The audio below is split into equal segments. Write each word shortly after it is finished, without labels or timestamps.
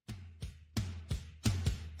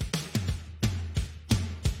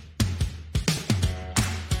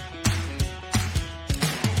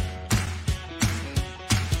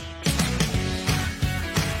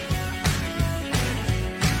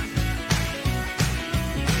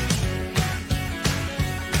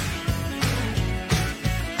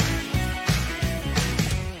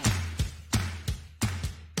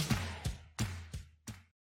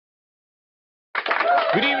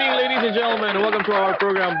to our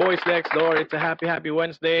program, Boys Next Door. It's a happy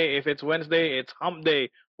Wednesday. If it's Wednesday, it's Hump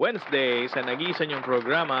Day. Wednesday sa nag-iisa niyong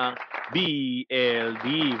programang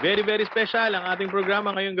BLD. Very special ang ating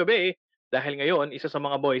programa ngayong gabi dahil ngayon, isa sa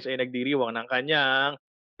mga boys ay nagdiriwang ng kanyang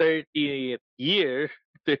 30th year.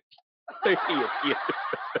 30th year.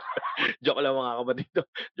 Joke lang mga kapatid.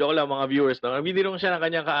 Joke lang mga viewers. No? Nagbidirong siya ng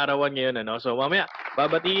kanyang kaarawan ngayon. Ano? So mamaya,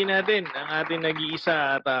 babatiin natin ang ating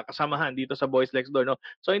nag-iisa at kasamahan dito sa Boys Next Door. No?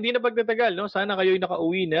 So hindi na pagtatagal. No? Sana kayo'y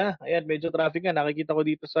nakauwi na. Ayan, medyo traffic nga. Nakikita ko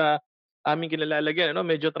dito sa aming kinalalagyan. Ano?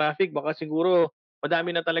 Medyo traffic. Baka siguro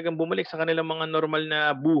madami na talagang bumalik sa kanilang mga normal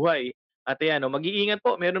na buhay. At ayan, no? Mag-iingat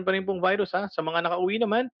po. Meron pa rin pong virus ha. Sa mga nakauwi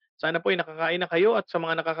naman, sana po ay nakakain na kayo. At sa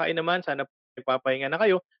mga nakakain naman, sana po nagpapahinga na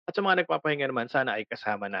kayo. At sa mga nagpapahinga naman, sana ay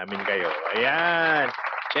kasama namin kayo. Ayan.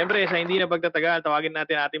 Siyempre, sa hindi na pagtatagal, tawagin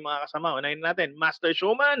natin ating mga kasama. Unahin natin, Master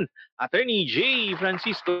Showman, Attorney J.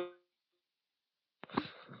 Francisco.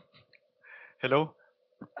 Hello?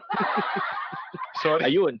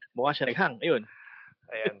 Sorry. Ayun, mukha siya naghang. Ayun.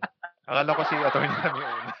 Ayan. Akala ko si Attorney namin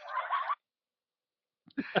yun.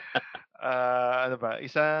 Ano ba?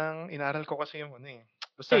 Inaaral ko kasi yung ano eh.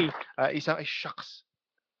 Basta, shucks.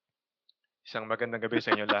 Isang magandang gabi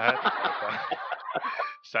sa inyo lahat.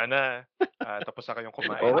 Sana tapos na kayong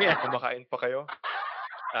kumain. Oo, yeah. Kumakain pa kayo.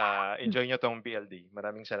 Enjoy nyo tong BLD.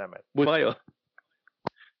 Maraming salamat. Buto kayo.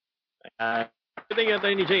 Thank you,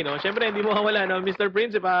 Attorney J. No? Siyempre, hindi mo mawala, no? Mr.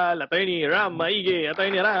 Principal, Attorney Ram Maige.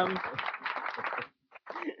 Attorney Ram.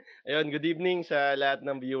 Ayun, good evening sa lahat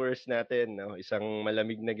ng viewers natin. No? Isang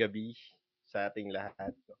malamig na gabi sa ating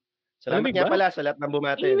lahat. No? Salamat Malamig nga ba? pala sa lahat ng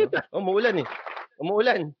bumate. No? Umuulan eh.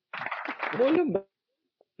 Umuulan. Umuulan ba?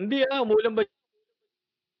 Hindi umuulan ba?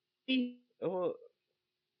 Oo.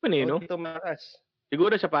 Ano Dito makas.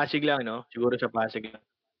 Siguro sa Pasig lang, no? Siguro sa Pasig lang.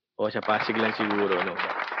 O sa Pasig lang siguro, no?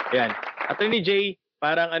 Ayan. Attorney J,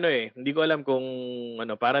 parang hindi ko alam kung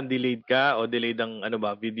parang delayed ka o delayed ang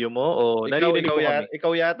video mo o naririnig ko kami.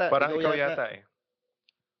 Ikaw yata. Parang ikaw yata eh.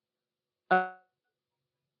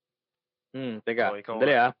 Teka. Ikaw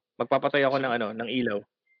Dali magpapatay ako ng ilaw.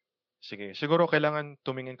 Sige. Siguro kailangan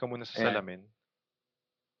tumingin ka muna sa salamin.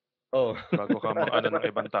 Oh. Bago ka ng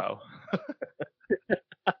ibang tao.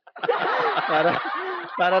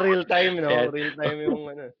 para real time, no? Ayan. Real time yung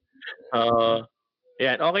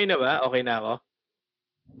Ayan. Okay na ba? Okay na ako?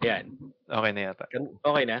 Ayan. Okay na yata.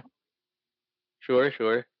 Okay na? Sure.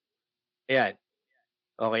 Ayan.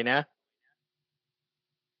 Okay na?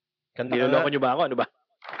 Niloloko nyo ba ako? Ano ba?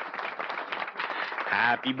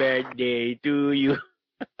 Happy birthday to you.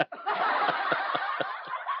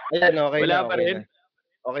 Ayan, okay Wala na. pa rin?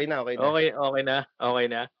 Okay na. Okay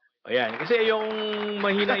na. Ayan. Kasi yung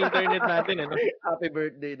mahina internet natin, Happy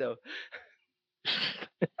birthday daw.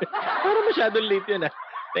 Parang masyadong late yun,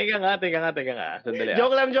 Teka nga. Sandali.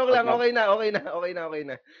 Joke lang. Okay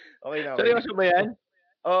na. Seryoso ba yan?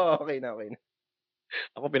 Oo, okay na.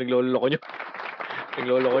 Ako, pinagloloko nyo.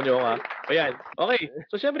 Ayan. Okay.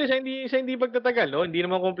 So, syempre, sa hindi pagtatagal, no? Hindi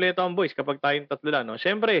naman kompleto ang boys kapag tayong tatlo lang, no?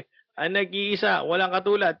 Syempre, ang nag-iisa, walang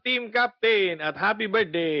katulad, Team Captain at happy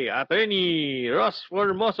birthday, Attorney Ross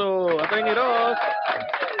Formoso. Attorney Ross!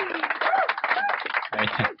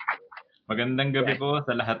 Magandang gabi po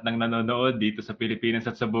sa lahat ng nanonood dito sa Pilipinas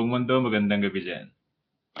at sa buong mundo. Magandang gabi dyan.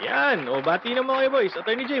 Yan. O, bati naman kayo, boys.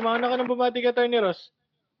 Attorney J, mauna ka ng bumati ka, Attorney Ross.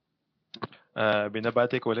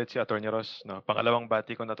 Binabati ko ulit si Attorney Ross. No? Pangalawang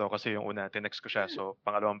bati ko na to kasi yung una, tinext ko siya. So,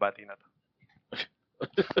 pangalawang bati na to.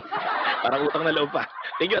 Parang utang na loob pa.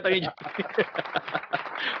 Thank you, Attorney J.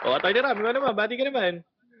 O, Attorney Ram, ikaw naman. Bati ka naman.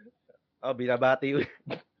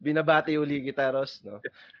 Binabati uli kita, Ross, no?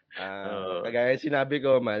 Kagaya sinabi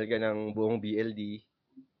ko, mahal ka ng buong BLD.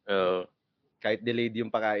 Kahit delayed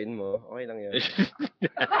yung pakain mo, okay lang yun.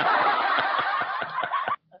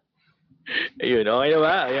 Ayun, okay na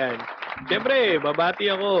ba? Ayan. Siyempre,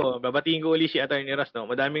 babatiin ko uli si Attorney Ross, no?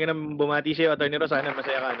 Madami ka nang bumati sa'yo, Attorney Ross. Sana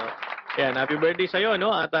masaya ka, no? Ayan, happy birthday sa'yo,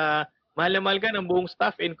 no? At mahal na mahal ka ng buong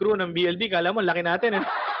staff and crew ng BLD. Kala mo, laki natin,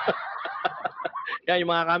 Yan,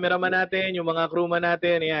 yung mga cameraman natin, yung mga crewman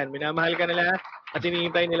natin, ayan, minamahal ka nila at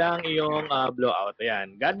hinihintay nila ang iyong blowout.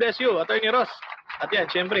 Ayan. God bless you, Attorney Ross. At yan,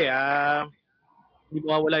 siyempre, hindi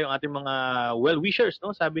mawawala yung ating mga well-wishers,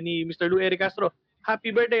 no? Sabi ni Mr. Lou Eric Castro,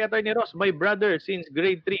 happy birthday, Attorney Ross, my brother since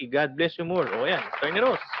grade 3. God bless you more. O yan, Attorney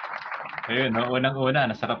Ross. Ayun, no? Unang-una,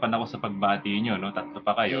 nasarapan ako sa pagbati nyo, no? Tatlo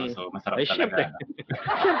pa kayo, so masarap talaga. Siyempre.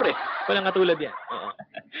 Siyempre, walang katulad yan.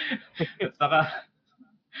 At saka,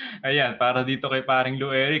 ayan, para dito kay paring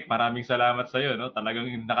Lou Eric, maraming salamat sa iyo, no? Talagang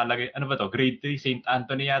nakalagay, ano ba to? Grade 3, St.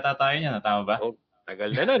 Anthony yata tayo niyan, tama ba?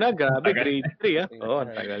 Tagal na nun, grabe, grade 3, Oo,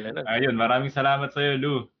 tagal na nun. Ayun, maraming salamat sa iyo,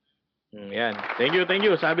 Lou. Yan. Thank you, thank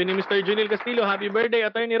you. Sabi ni Mr. Junil Castillo, happy birthday,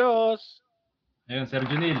 Attorney Ross. Ayun, Sir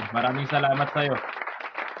Junil, maraming salamat sa'yo.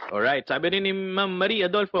 Alright, sabi rin ni Ma'am Marie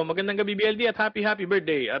Adolfo, magandang gabi BLD at happy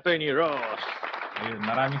birthday, Attorney Ross. Ayun,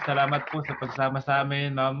 maraming salamat po sa pagsama sa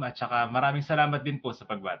amin, ma'am, at saka maraming salamat din po sa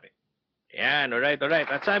pagbati. Yan, alright.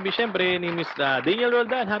 At sabi syempre ni Miss Daniel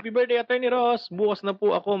Roldan, happy birthday, Attorney Ross. Bukas na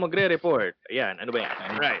po ako magre-report. Ayan, ano ba yan?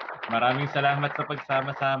 Alright. Maraming salamat sa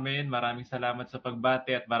pagsama sa amin, maraming salamat sa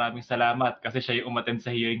pagbati, at maraming salamat kasi siya yung umattend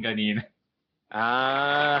sa hearing kanina.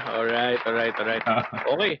 Alright.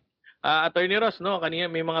 Okay. Attorney Ross, no, kanina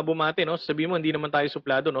may mga bumati, no? Sabihin mo, hindi naman tayo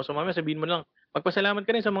suplado, no? So mamaya sabihin mo lang, magpasalamat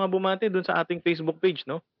ka rin sa mga bumati dun sa ating Facebook page,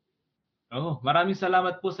 no? Maraming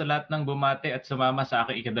salamat po sa lahat ng bumate at sumama sa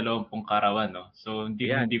aking ika-20 karawan, no? So hindi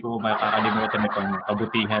ko makakalimutan itong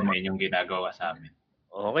kabutihan na inyong ginagawa sa amin.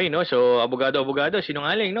 Okay, no? So abogado,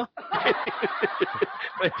 sinungaling, no?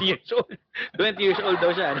 20 years old. 20 years old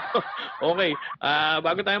daw siya, no? Okay.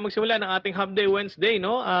 Bago tayo magsimula ng ating Hub Day Wednesday,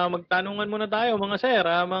 no? Magtanungan muna tayo, mga sir.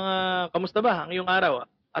 Mga kamusta ba ang iyong araw?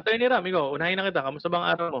 Attorney Ram, ikaw, unahin na kita. Kamusta ba ang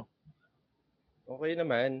araw mo? Okay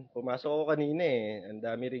naman. Pumasok ako kanina eh. Ang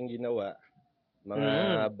dami ring ginawa.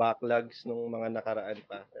 Mga backlogs nung mga nakaraan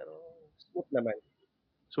pa. Pero smooth naman.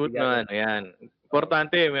 Smooth naman. Ayan.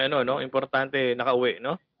 Importante, no? Importante nakauwi,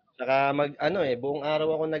 no? Saka buong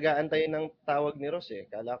araw ako nag-aantay ng tawag ni Ross eh.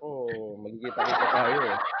 Kala ko magkikita-kita tayo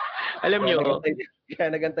eh. Alam nyo,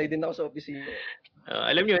 kaya nagantay din ako sa opisina.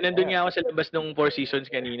 alam nyo, nandun nga ako sa labas ng Four Seasons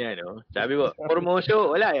kanina, no? Sabi ko,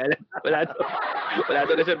 Formoso, wala eh. Wala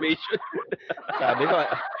to reservation.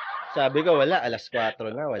 Sabi ko wala, alas 4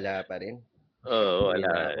 na, wala pa rin. Oo,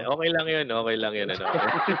 wala. Okay lang yun. Ano.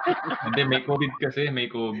 Hindi, may COVID kasi, may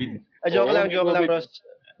COVID. Joke lang, Ross.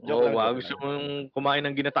 Gusto mong kumain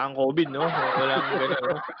ng ginataang COVID, no? Walang gano'n,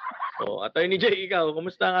 no? Attorney Jay, ikaw,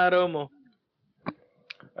 kumusta ang araw mo?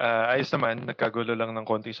 Ayos naman, nagkagulo lang ng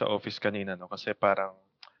konti sa office kanina, no? Kasi parang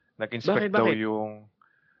nag-inspect daw yung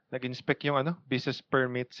nag-inspect yung business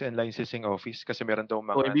permits and licensing office kasi meron daw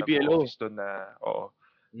mga office doon na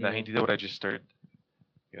na hindi daw registered.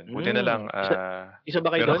 Yun. Buti na lang isa ba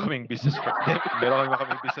kayo doon? Meron kaming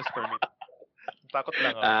business permit. Takot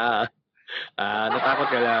lang ako. Natakot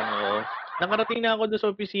ka lang. Oo. Nakarating na ako doon sa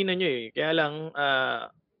opisina nyo eh. Kaya lang,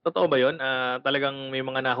 totoo ba yun? Talagang may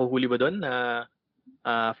mga nahuhuli ba doon na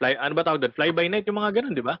ano ba tawag doon? Fly by night yung mga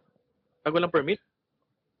ganun, di ba? Pag walang permit?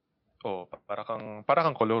 Para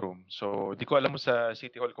kang colorum. So, di ko alam mo sa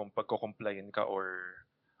City Hall kung pagko-compliant ka or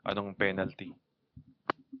anong penalty.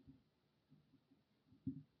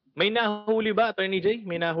 May nahuli ba, Attorney Jay?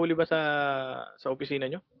 May nahuli ba sa opisina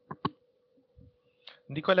nyo?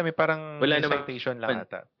 Hindi ko alam, parang wala citation lang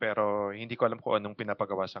ata. Pero hindi ko alam kung anong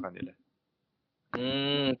pinapagawa sa kanila.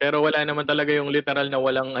 Pero wala naman talaga yung literal na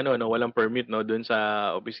walang permit, no, doon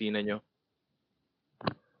sa opisina nyo.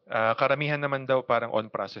 Karamihan naman daw parang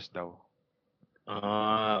on process daw.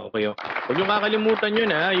 Okay. Huwag yung kakalimutan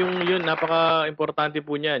yun, yung napaka-importante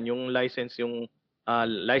po niyan, yung license, yung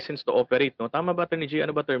license to operate, no? Tama ba, Attorney G?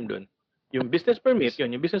 Ano ba term doon? Yung business permit,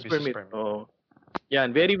 yung business permit.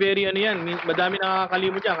 Yan, very, very yan. Madami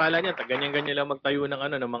nakakalimot yan. Akala niya, ganyan-ganyan lang magtayo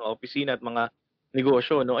ng ng mga opisina at mga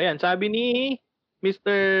negosyo, no? Ayan, sabi ni Miss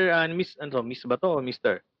ba to o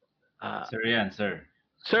Mr.? Sir yan, sir.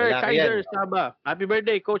 Sir Kaiser Saba. Happy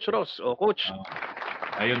birthday, Coach Ross. Coach.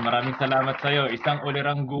 Ayun, maraming salamat sa iyo. Isang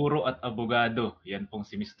ulirang guro at abogado. Yan pong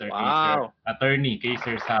si Mr. Kaiser. Attorney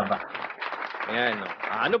Kaiser Saba. Ayan.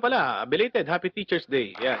 Ano pala, belated Happy Teacher's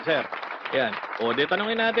Day. Yan, sir. Yan. De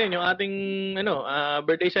tanungin natin yung ating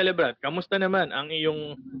birthday celebrant. Kamusta naman ang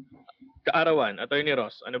iyong kaarawan, Attorney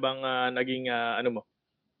Ross? Ano bang naging mo?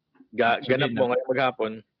 Ganap mo ngayong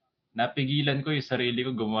maghapon? Napigilan ko yung sarili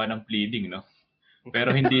ko gumawa ng pleading, no?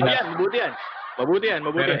 Pero hindi na. Mabuti yan.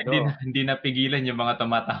 Pero hindi napigilan yung mga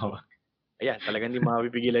tumatawa. Ayan, talagang hindi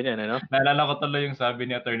mapipigilan yan, ano? Naalala ko tuloy yung sabi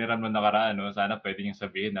ni Attorney Ram noong nakaraan, no? Sana pwede niyang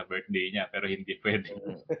sabihin na birthday niya, pero hindi pwede.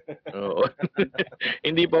 Oo.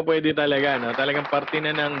 Hindi po pwede talaga, no? Talagang parte na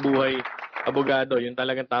ng buhay abogado, yung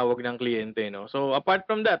talagang tawag ng kliyente, no? So, apart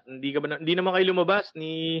from that, hindi naman kayo lumabas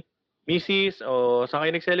ni Mrs. o saan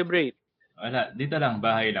kayo nag-celebrate? Wala, dito lang,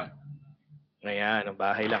 bahay lang. Ayan,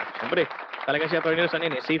 bahay lang. Siyempre, talagang si Attorney Ross,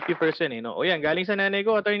 safety person, no? O yan, galing sa nanay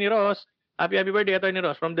ko, Attorney Ross. Happy birthday, Attorney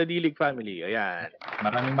Ross, from the D-League family. Ayan.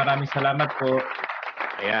 Maraming salamat po.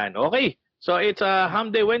 Ayan, okay. So, it's a Hum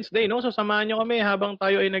Day Wednesday, no? So, samahan nyo kami habang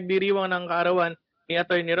tayo ay nagdiriwang ng kaarawan ni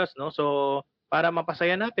Attorney Ross, no? So, para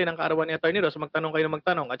mapasaya natin ang kaarawan ni Attorney Ross, magtanong kayo ng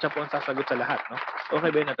magtanong at siya po ang sasagot sa lahat, no? Okay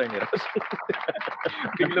ba yun, Attorney Ross?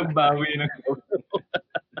 Biglang bawi na.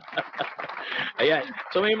 Ayan.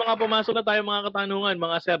 So may mga pumasok na tayong mga katanungan,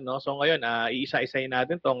 mga sir, no? So ngayon, iisa-isahin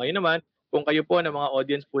natin 'to. Ngayon naman, kung kayo po ng mga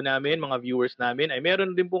audience po namin, mga viewers namin, ay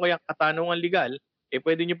meron din po kayang katanungan legal,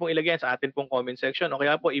 pwede niyo pong ilagay yan sa atin pong comment section o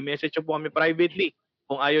kaya po i-message niyo po kami privately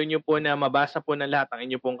kung ayaw niyo po na mabasa po ng lahat ang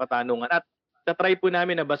inyong pong katanungan. At ta-try po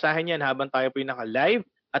namin na basahin yan habang tayo po yung naka-live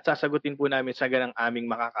at sasagutin po namin sa ganang aming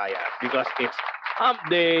makakaya because it's Hump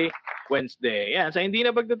Day Wednesday. Yan, sa hindi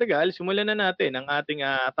na pagtatagal, simulan na natin ang ating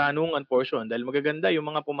tanungan portion dahil magaganda yung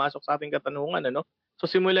mga pumasok sa ating katanungan, ano? So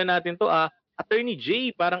simulan natin 'to, Attorney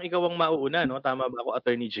J, parang ikaw ang mauuna, no? Tama ba ako,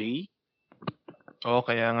 Attorney J? Oo,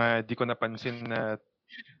 kaya nga di ko napansin na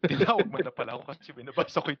tinawag mo na pala ako kasi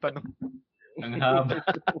binabasa ko yung tanong. Ang haba.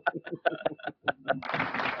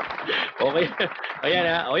 Okay.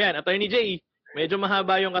 Ayan, o yan, Attorney J. Medyo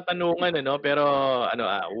mahaba yung katanungan, ano? Pero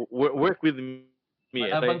work with me.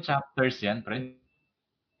 Matabang chapters yan, pre.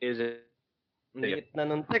 Is it? Liit na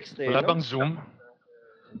nung text eh. Wala no? bang Zoom?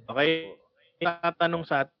 Okay. Tatanong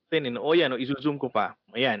sa atin, o yan, izo-zoom ko pa.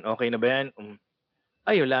 Ayan, okay na ba yan?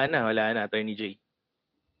 Ay, wala na, Attorney J.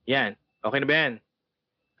 Yan, okay na ba yan?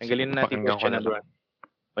 Tanggalin na natin question number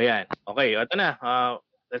 1. O yan, okay, ito na.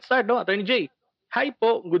 Let's start, no, Attorney J. Hi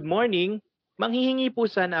po, good morning. Manghihingi po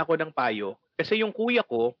sana ako ng payo kasi yung kuya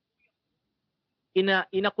ko,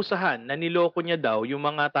 inakusahan na niloko niya daw yung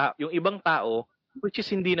yung ibang tao which is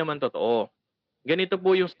hindi naman totoo. Ganito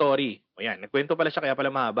po yung story. O yan, nagkwento pala siya kaya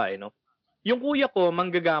pala mahaba no? Yung kuya ko,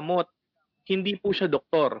 manggagamot. Hindi po siya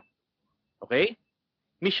doktor. Okay?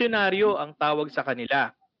 Misyonaryo ang tawag sa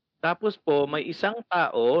kanila. Tapos po, may isang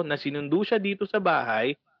tao na sinundo siya dito sa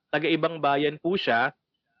bahay, taga-ibang bayan po siya.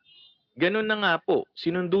 Ganun na nga po,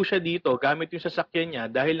 sinundo siya dito gamit yung sasakyan niya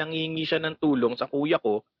dahil nangihingi siya ng tulong sa kuya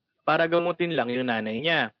ko para gamutin lang yung nanay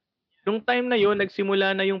niya. Nung time na yon,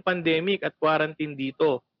 nagsimula na yung pandemic at quarantine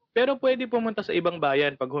dito. Pero pwede pumunta sa ibang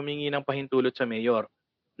bayan pag humingi ng pahintulot sa mayor.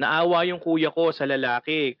 Naawa yung kuya ko sa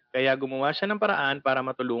lalaki, kaya gumawa siya ng paraan para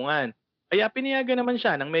matulungan. Kaya pinayagan naman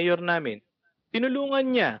siya ng mayor namin. Tinulungan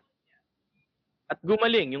niya at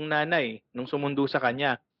gumaling yung nanay nung sumundo sa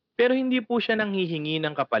kanya. Pero hindi po siya nanghihingi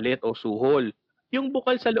ng kapalit o suhol. Yung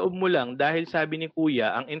bukal sa loob mo lang dahil sabi ni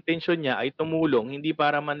kuya, ang intensyon niya ay tumulong hindi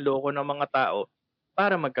para manloko ng mga tao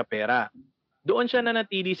para magkapera. Doon siya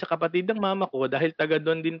nanatili sa kapatid ng mama ko dahil taga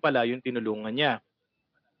doon din pala yung tinulungan niya.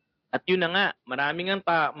 At yun na nga, maraming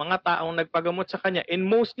mga taong nagpagamot sa kanya and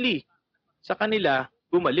mostly sa kanila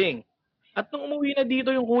gumaling. At nung umuwi na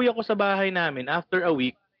dito yung kuya ko sa bahay namin after a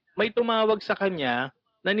week, may tumawag sa kanya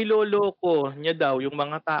na niloloko niya daw yung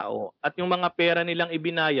mga tao at yung mga pera nilang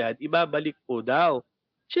ibinayad, ibabalik po daw.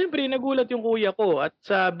 Siyempre, nagulat yung kuya ko at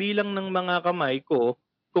sa bilang ng mga kamay ko,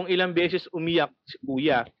 kung ilang beses umiyak si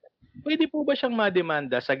kuya, pwede po ba siyang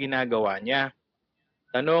mademanda sa ginagawa niya?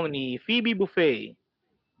 Tanong ni Phoebe Buffet.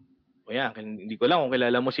 O yan, hindi ko lang kung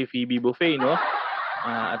kilala mo si Phoebe Buffet, no?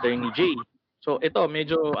 Attorney J. So ito,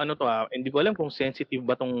 medyo ano to, hindi ko alam kung sensitive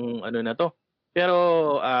ba tong ano na to.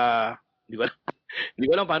 Pero hindi ko alam, hindi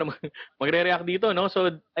ko alam paano magre-react dito, no? So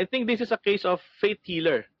I think this is a case of faith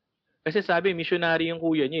healer. Kasi sabi, missionary yung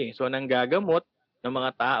kuya niya eh. So nanggagamot ng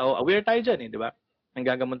mga tao. Aware tayo dyan eh, di ba?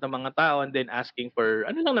 Nanggagamot ng mga tao and then asking for,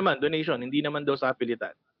 ano lang naman, donation. Hindi naman daw sa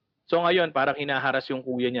pilitan. So ngayon, parang hinaharas yung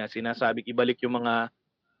kuya niya. Sinasabi, ibalik yung mga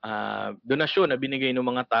donasyon na binigay ng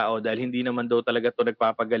mga tao dahil hindi naman daw talaga to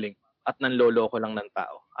nagpapagaling at nanloloko lang ng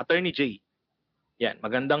tao. Attorney J. Yan,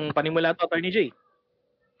 magandang panimula to, Attorney J.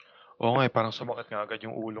 Oo nga, parang sumakit nga agad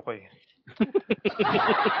yung ulo ko eh.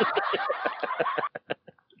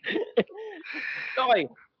 Okay.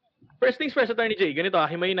 First things first, Attorney J. Ganito,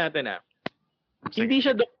 himayin natin Hindi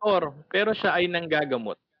siya doktor, pero siya ay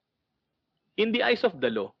nanggagamot. In the eyes of the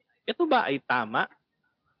law, ito ba ay tama?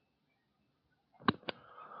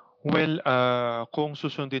 Well, kung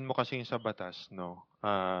susundin mo kasi sa batas, no,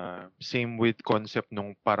 same with concept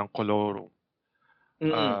nung parang kolorum.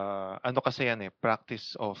 Ano kasi yan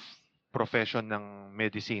practice of profession ng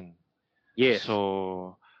medicine. Yes.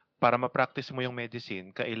 So, para ma-practice mo yung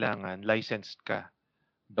medicine, kailangan licensed ka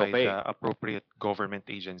by the appropriate government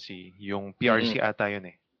agency. Yung PRC ata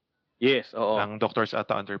yun Yes, oo. Ang doctors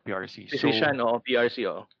ata under PRC. Physician, PRC,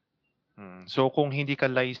 So, kung hindi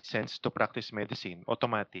ka licensed to practice medicine,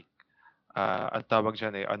 automatic, ang tawag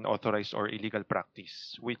dyan unauthorized or illegal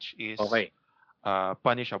practice, which is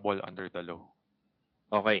punishable under the law.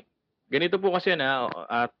 Okay. Ganito po kasi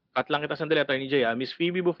at lang kita sandali, Attorney J, Miss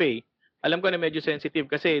Phoebe Buffet, alam ko na medyo sensitive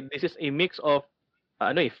kasi this is a mix of,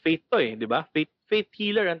 faith to di ba? Faith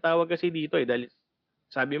healer ang tawag kasi dito dahil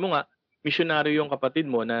sabi mo nga, misyonaryo yung kapatid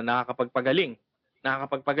mo na nakakapagpagaling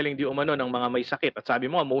di umano ng mga may sakit. At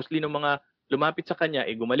sabi mo nga, mostly ng mga lumapit sa kanya,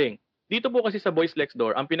 gumaling. Dito po kasi sa Boys Next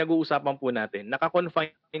Door, ang pinag-uusapan po natin,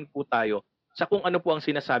 naka-confine po tayo sa kung ano po ang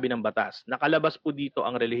sinasabi ng batas. Nakalabas po dito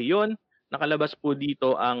ang relihiyon, nakalabas po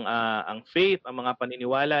dito ang faith, ang mga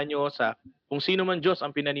paniniwala nyo sa kung sino man Diyos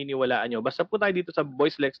ang pinaniniwalaan nyo. Basta po tayo dito sa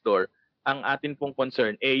Boys Next Door, ang atin pong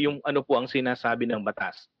concern yung ano po ang sinasabi ng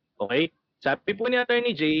batas. Okay? Sabi po ni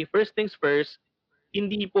Attorney J, first things first,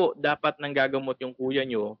 hindi po dapat nang gagamot yung kuya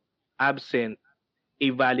nyo absent a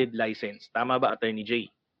valid license. Tama ba, Attorney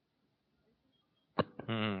J?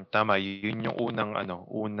 Tama. Yun yung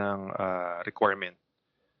unang requirement.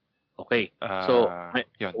 Okay. So,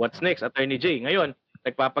 Yun. what's next, Attorney J? Ngayon,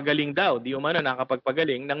 nagpapagaling daw, di umano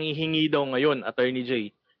nakapagpagaling, nanghihingi daw ngayon, Attorney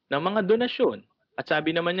J, ng mga donasyon. At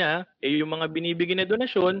sabi naman niya, yung mga binibigyan na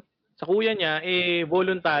donasyon sa kuya niya,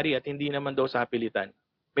 voluntary at hindi naman daw sa pilitan.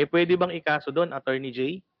 May pwede bang ikaso doon, Attorney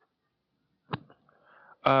J?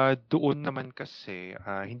 Doon naman kasi,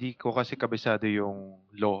 hindi ko kasi kabisado yung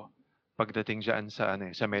law pagdating dyan sa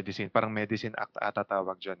medicine. Parang Medicine Act ata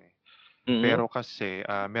tawag dyan eh. Pero kasi,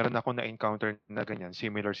 meron ako na-encounter na ganyan,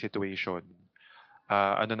 similar situation.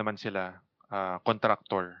 Ano naman sila,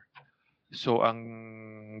 contractor. So, ang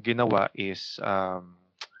ginawa is,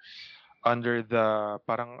 under the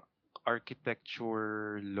parang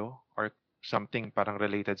architecture law or something parang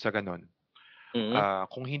related sa ganun.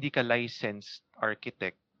 Kung hindi ka licensed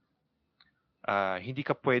architect, hindi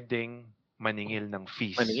ka pwedeng maningil ng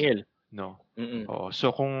fees. Maningil. No? Oo.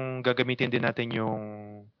 So, kung gagamitin din natin yung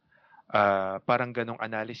parang ganong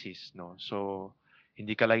analysis, no? So,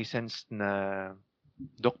 hindi ka licensed na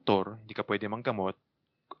doktor, hindi ka pwede manggamot.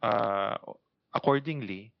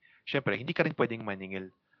 Accordingly, syempre, hindi ka rin pwedeng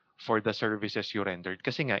maningil for the services you rendered.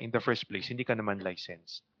 Kasi nga, in the first place, hindi ka naman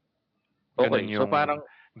licensed. Okay, so parang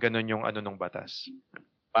ganon yung nung batas.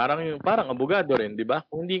 Parang abogado rin, di ba?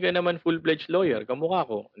 Kung hindi ka naman full-fledged lawyer, kamukha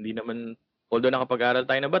ko, hindi naman, although nakapag-aral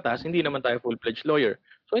tayo ng batas, hindi naman tayo full-fledged lawyer.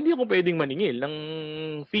 So, hindi ako pwedeng maningil ng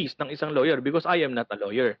fees ng isang lawyer because I am not a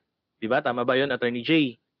lawyer. Di ba? Tama ba yun, Attorney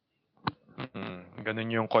J?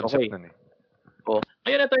 Ganun yung concept nun eh.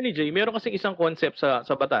 Ngayon, Attorney J, meron kasing isang concept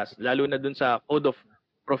sa batas, lalo na dun sa Code of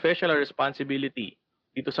Professional Responsibility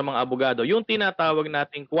dito sa mga abogado, yung tinatawag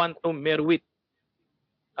nating quantum meruit.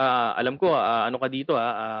 Alam ko, ano ka dito,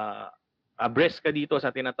 abreast ka dito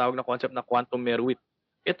sa tinatawag na concept na quantum meruit.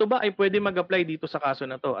 Ito ba ay pwede mag-apply dito sa kaso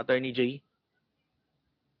na to, Attorney J?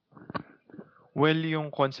 Well,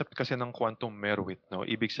 yung concept kasi ng quantum meruit, no,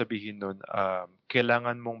 ibig sabihin nun,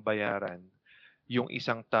 kailangan mong bayaran yung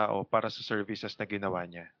isang tao para sa services na ginawa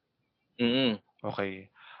niya.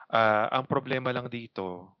 Okay. Ang problema lang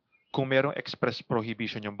dito, kung merong express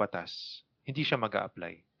prohibition yung batas, hindi siya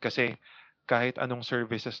mag-a-apply. Kasi kahit anong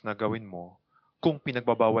services na gawin mo, kung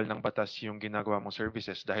pinagbabawal ng batas yung ginagawa mong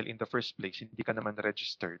services dahil in the first place, hindi ka naman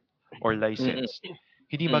registered or licensed,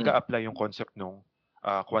 hindi mag-a-apply yung concept ng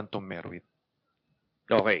quantum meruit.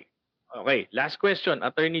 Okay. Last question,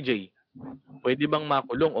 Attorney J. Pwede bang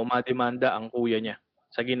makulong o mademanda ang kuya niya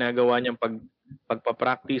sa ginagawa niyang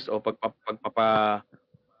pagpa-practice o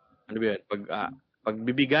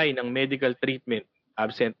pagbibigay ng medical treatment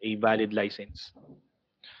absent a valid license?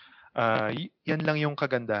 Yan lang yung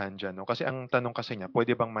kagandahan dyan. No? Kasi ang tanong kasi niya,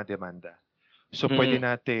 pwede bang mademanda? So, pwede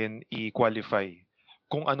natin i-qualify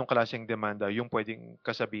kung anong klaseng demanda yung pwedeng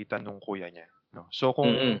kasabitan ng kuya niya. No? So,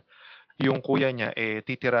 kung yung kuya niya,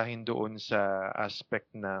 titirahin doon sa aspect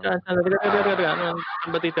ng... Ano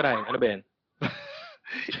ba titirahin? Ano ba yan?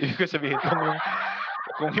 Ibig ko sabihin,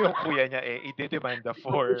 kung yung kuya niya, i-demanda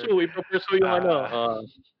for... Ipapursue yung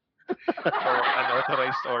for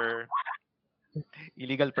unauthorized or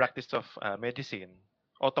illegal practice of medicine,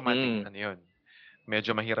 automatic, yun.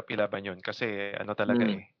 Medyo mahirap ilaban yun kasi talaga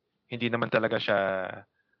hindi naman talaga siya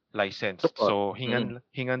licensed. So,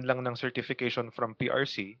 hingan lang ng certification from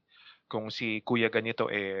PRC kung si kuya ganito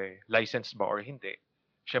licensed ba or hindi.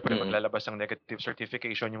 Syempre, maglalabas ng negative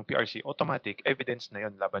certification yung PRC, automatic, evidence na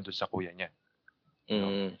yun laban dun sa kuya niya.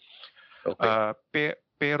 Okay.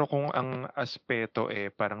 Pero kung ang aspeto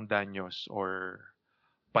parang danyos or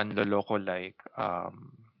panloloko like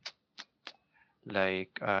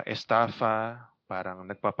estafa, parang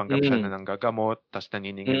nagpapanggap siya na ng gagamot, tas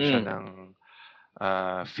naniningil siya ng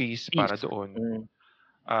fees para doon.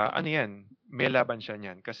 Ano yan? May laban siya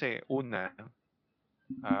niyan. Kasi una,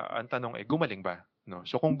 ang tanong gumaling ba? No?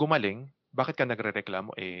 So kung gumaling, bakit ka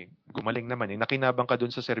nagrereklamo? Gumaling naman nakinabang ka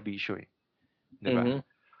doon sa serbisyo Di ba?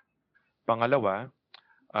 Pangalawa,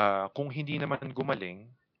 kung hindi naman gumaling,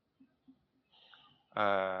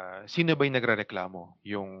 sino ba yung nagrereklamo?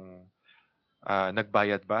 Yung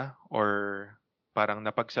nagbayad ba? Or parang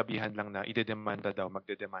napagsabihan lang na idedemanda daw,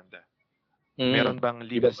 magdedemanda? Meron bang Iba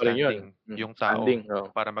legal pa rin yun. standing yung tao Standing,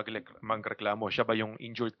 para magreklamo? Siya ba yung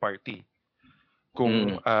injured party?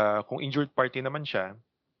 Mm. Kung injured party naman siya,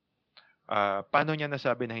 paano niya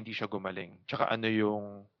nasabi na hindi siya gumaling? Tsaka ano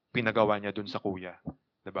yung pinagawa niya dun sa kuya?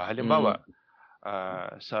 'Di ba? Halimbawa,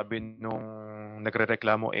 sabi nung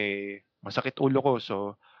nagrereklamo, masakit ulo ko,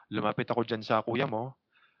 so lumapit ako dyan sa kuya mo,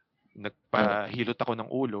 nagpahilot ako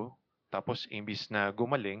ng ulo, tapos imbis na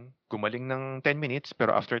gumaling ng 10 minutes,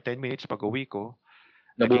 pero after 10 minutes, pag uwi ko,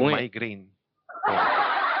 naging Nabungi. migraine. Oh.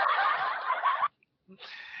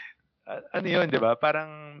 Ano yun, di ba?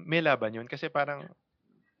 Parang may laban yun kasi parang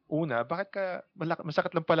una, bakit ka,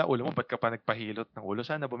 masakit lang pala ulo mo, ba't ka pa nagpahilot ng ulo?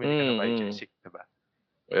 Sana bumili ka ng Vigesic, di ba?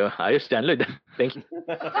 Ayos yan, Lloyd. Thank you.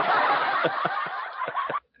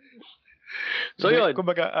 So yun.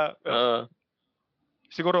 Kumbaga,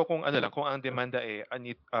 siguro kung kung ang demanda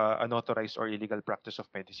unauthorized or illegal practice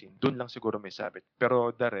of medicine, dun lang siguro may sabit.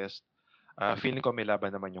 Pero the rest, feeling ko may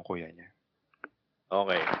laban naman yung kuya niya.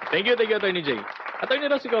 Okay. Thank you, Attorney Jay. Attorney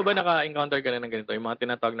Ross, ikaw ba naka-encounter ka na ng ganito? Yung mga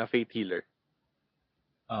tinatawag na faith healer?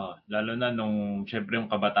 Lalo na nung syempre yung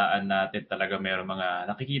kabataan natin talaga meron mga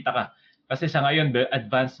nakikita ka. Kasi sa ngayon, the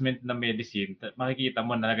advancement ng medicine, makikita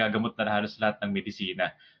mo na nagagamot na halos lahat ng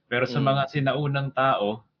medisina. Pero sa mga sinaunang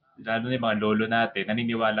tao, lalo na yung mga lolo natin,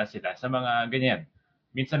 naniniwala sila sa mga ganyan.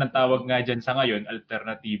 Minsan ang tawag nga dyan sa ngayon,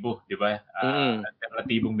 alternatibo, di ba?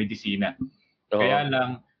 Alternatibong medisina. Kaya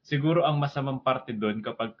lang, siguro ang masamang parte doon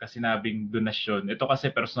kapag sinabing donasyon, ito kasi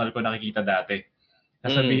personal ko nakikita dati.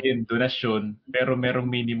 Sasabihin donasyon, pero merong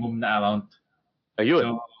minimum na amount. Ayun.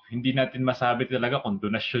 So, hindi natin masabi talaga kung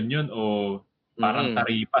donasyon yun o parang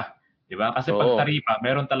taripa. Di ba? Kasi pag taripa,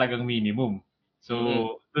 meron talagang minimum. So,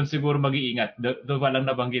 doon siguro mag-iingat. Doon walang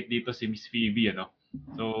nabanggit dito si Miss Phoebe, ano?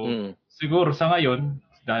 So, siguro sa ngayon,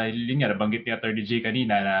 dahil yun nga, nabanggit ni Attorney J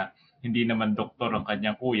kanina na hindi naman doktor ang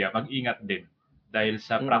kanyang kuya, mag-ingat din. Dahil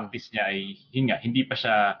sa practice niya ay, hindi pa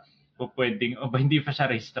siya hindi pa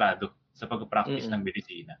siya rehistrado sa pag-practice ng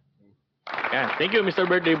medisina. Yan. Thank you, Mr.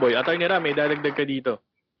 Birthday Boy. Attorney Ram, may dadagdag ka dito.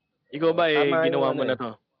 Ikaw ba ginawa mo na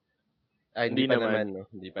to? Hindi pa naman.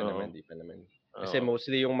 Hindi pa naman. Kasi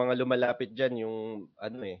mostly yung mga lumalapit dyan, yung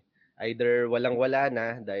either walang-wala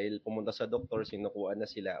na dahil pumunta sa doktor, sinukuan na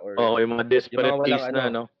sila, or yung mga desperate case na,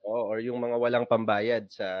 no? Or yung mga walang pambayad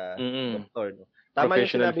sa doktor, no? Tama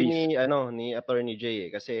yung sinabi ni Attorney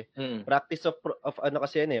J kasi practice of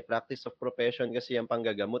practice of profession kasi yung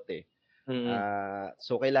panggagamot eh.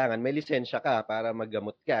 So kailangan may lisensya ka para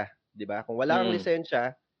maggamot ka, 'di ba? Kung wala kang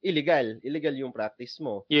lisensya, illegal yung practice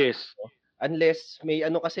mo. Yes. Unless may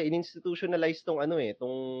kasi in-institutionalize tong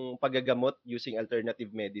tong paggagamot using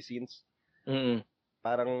alternative medicines.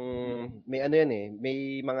 Parang may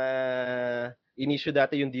may mga in-issue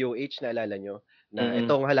dati yung DOH, naalala nyo? Na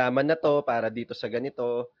itong halaman na to para dito sa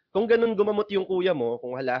ganito. Kung ganun gumamot yung kuya mo,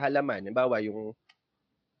 kung halaman, halimbawa yung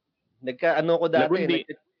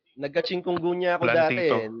nagka-chikungunya ako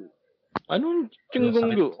dati. Anong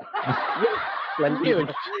chikungunya?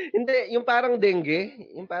 Plantito. Hindi, yung parang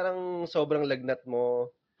dengue, yung parang sobrang lagnat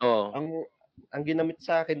mo. Ang ginamit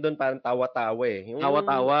sa akin doon parang tawa-tawa eh.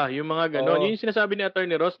 Tawa-tawa, yung mga ganon. Yun yung sinasabi ni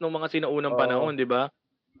Attorney Ross nung mga sinaunang panahon, di ba?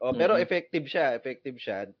 Pero effective siya.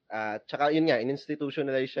 Tsaka yun nga,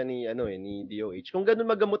 in-institutionalize siya ni DOH. Kung ganun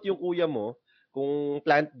magamot yung kuya mo, kung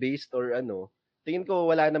plant-based or tingin ko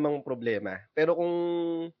wala namang problema. Pero kung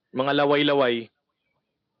mga laway-laway,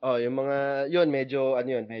 yung mga medyo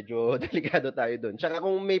delikado tayo doon. Tsaka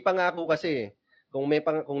kung may pangako kasi, kung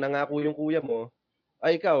nangako yung kuya mo,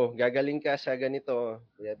 ay ikaw gagaling ka sa ganito,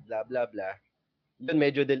 blah blah blah. Doon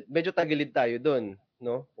medyo tagilid tayo doon,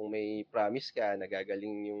 no? Kung may promise ka na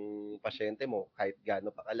gagaling yung pasyente mo kahit gaano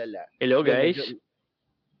pa kalala. Hello guys.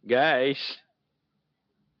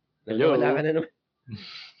 Hello. Wala ka na naman.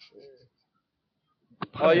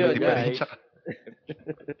 Yun guys.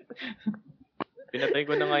 Pinatay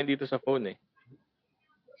ko na nga dito sa phone eh.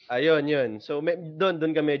 Ayun. So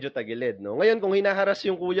doon ka medyo tagilid, no? Ngayon kung hinaharas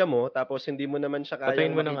yung kuya mo tapos hindi mo naman siya kaya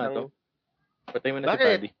patayin mo na nga to. Patayin mo na si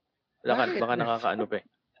Paddy. Baka nakakaano pa eh.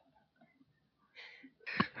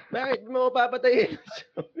 Bakit mo papatayin?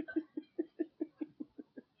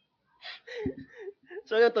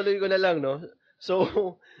 So yun, tuloy ko na lang, no? So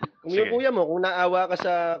kung yung kuya mo, kung naawa ka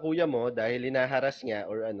sa kuya mo dahil hinaharas niya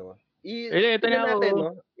or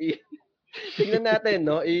tingnan natin,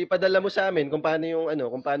 no? Ipadala mo sa amin kung paano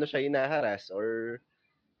kung paano siya hinaharas or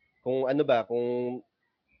kung kung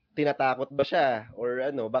tinatakot ba siya or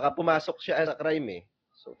baka pumasok siya sa crime eh.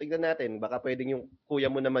 So tingnan natin, baka pwedeng yung kuya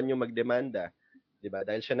mo naman yung magdemanda, 'di ba?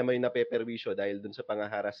 Dahil siya naman yung napeperwisyo dahil dun sa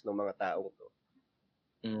panghaharas ng mga taong to.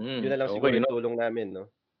 Yun na lang siguro yung tulong namin, no?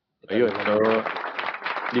 Ayun. So,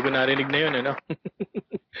 Hindi ko narinig na yun, ano?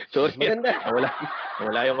 Sorry. Maganda.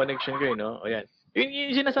 Wala yung connection ko, no? O yan.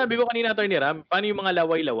 Yung sinasabi ko kanina, Atty. Ram, paano yung mga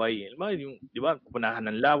laway-laway? Yung, di ba, punahan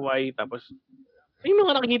ng laway, tapos may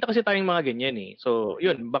mga nakikita kasi tayong mga ganyan eh. So,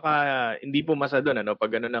 yun, baka hindi po masa doon, ano,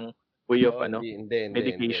 pag ano ng way of, Hindi.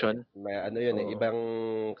 medication. May ano yun eh, Oo. ibang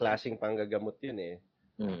klaseng panggagamot yun eh.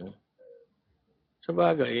 Sa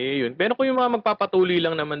bagay, yun. Pero kung yung mga magpapatuloy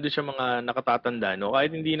lang naman doon sa mga nakatatanda, no,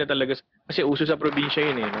 kahit hindi na talaga, kasi uso sa probinsya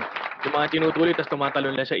yun eh, no? Yung mga tinutuloy tapos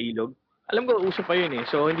tumatalon lang sa ilog. Alam ko, uso pa yun eh.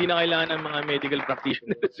 So, hindi na kailangan ng mga medical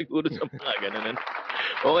practitioner siguro sa mga ganun.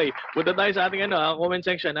 Okay, punta tayo sa ating comment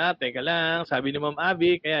section na. Teka lang, sabi ni Ma'am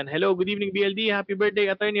Avic, ayan, hello, good evening BLD, happy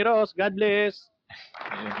birthday, Attorney Ross, God bless.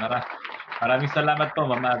 Maraming salamat po,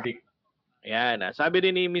 Ma'am Avic. Ayan, sabi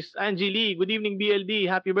din ni Miss Angie Lee, good evening BLD,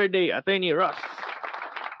 happy birthday, Attorney Ross.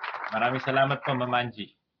 Maraming salamat po, Ma'am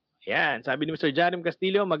Angie. Ayan, sabi ni Mr. Jarim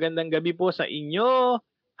Castillo, magandang gabi po sa inyo.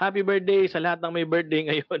 Happy birthday sa lahat ng may birthday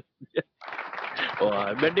ngayon.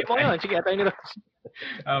 Birthday mo ngayon. Sige, Attorney Ross.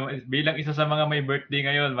 Bilang isa sa mga may birthday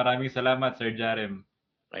ngayon, maraming salamat, Sir Jarim.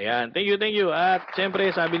 Ayan, thank you. At siyempre,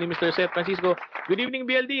 sabi ni Mr. Seth Francisco, good evening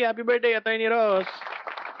BLD, happy birthday, Attorney Ross.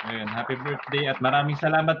 Ayun, happy birthday at maraming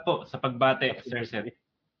salamat po sa pagbate, Sir Seth.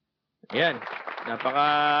 Ayan,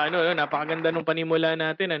 napakaganda nung panimula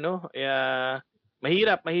natin,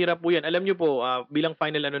 mahirap po yan. Alam nyo po, bilang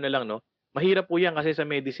final na lang, no, mahirap po yan kasi sa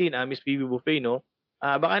medicine, Miss Phoebe Buffet, no,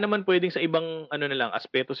 baka naman pwedeng sa ibang,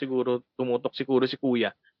 aspeto siguro, tumutok siguro si Kuya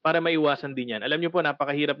para maiwasan din yan. Alam nyo po,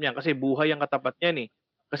 napakahirap niyan kasi buhay ang katapat niyan eh.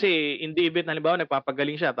 Kasi in the event, halimbawa,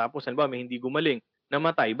 nagpapagaling siya, tapos halimbawa, may hindi gumaling,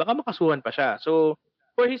 namatay, baka makasuhan pa siya. So,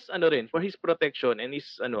 for his protection and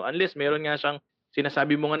his, unless meron nga siyang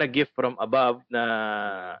sinasabi mo nga na gift from above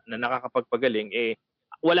na nakakapagpagaling,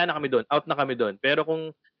 wala na kami doon, out na kami doon. Pero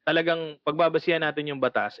kung talagang pagbabasihan natin yung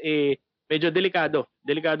batas, medyo delikado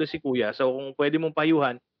si Kuya. So kung pwede mong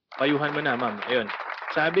payuhan mo na, ma'am. Ayun.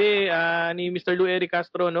 Sabi ni Mr. Lou Eric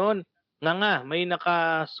Castro noon, nga, may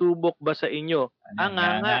nakasubok ba sa inyo?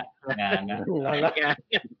 Nga.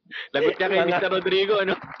 Lagot ka kay Mr. Rodrigo,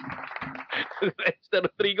 ano? Mr.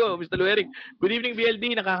 Rodrigo, Mr. Lou Eric. Good evening,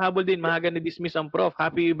 BLD. Nakakabol din. Mahaga ni dismiss ang prof.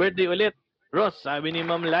 Happy birthday ulit. Ross, sabi ni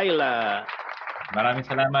Ma'am Laila. Maraming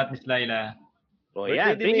salamat, Miss Laila. O,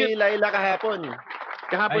 yan. Thank you. Laila kahapon.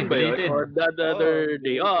 Kahapon ba yun? Or the other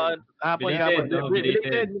day? Kahapon.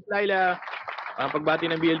 Belated, Miss Laila. Ang pagbati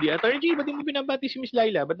ng BLD. Attorney G, ba't mo binabati si Miss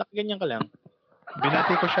Laila? Ba't nakaganyan ka lang?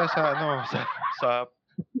 Binati ko siya sa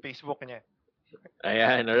Facebook niya.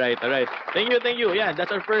 Ayan, alright. Thank you. Yan,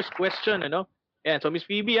 that's our first question, ano? Ayan, so Miss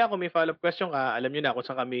Phoebe, kung may follow-up question ka, alam niyo na kung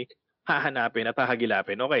saan kami hahanapin at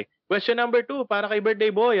hahagilapin. Okay. Question number 2, para kay birthday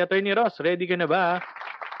boy, Attorney Ross, ready ka na ba?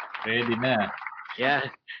 Ready na. Yan.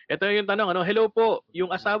 Ito yung tanong, hello po, yung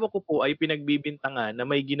asawa ko po ay pinagbibintangan na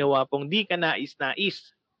may ginawa pong di ka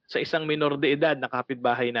nais-nais sa isang minor de edad na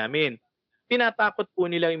kapitbahay namin. Tinatakot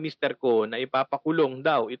po nila yung mister ko na ipapakulong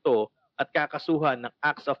daw ito at kakasuhan ng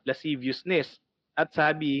acts of lasciviousness. At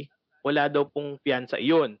sabi, wala daw pong piyansa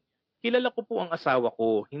iyon. Kilala ko po ang asawa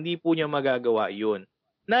ko, hindi po niya magagawa iyon.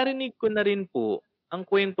 Narinig ko na rin po ang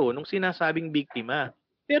kwento ng sinasabing biktima.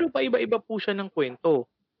 Pero paiba-iba po siya ng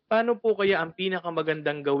kwento. Paano po kaya ang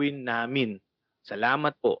pinakamagandang gawin namin?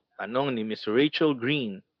 Salamat po. Tanong ni Miss Rachel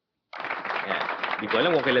Green. Ayan. Hindi ko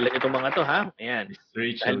alam kung kilala niyo itong mga to, ha? Ayan. Miss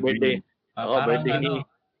Rachel birthday. Green. Birthday ni...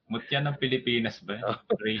 Mutya ng Pilipinas ba?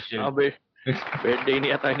 Rachel. Birthday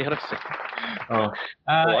ni Attorney Ross.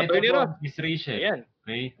 Ito po, Miss Rachel. Ayan.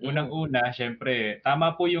 Okay? Unang-una, syempre,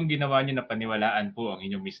 tama po yung ginawa niyo na paniwalaan po ang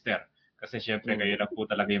inyong mister. Kasi syempre, kayo lang po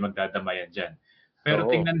talaga yung magdadamayan dyan. Pero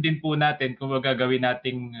tingnan din po natin kung gagawin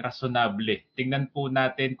nating rasonable. Tingnan po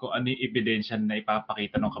natin kung ano yung ebidensya na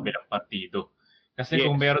ipapakita ng kabilang partido. Kasi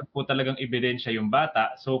kung meron po talagang ebidensya yung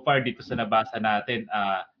bata, so far dito sa nabasa natin,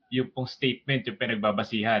 yung pong statement yung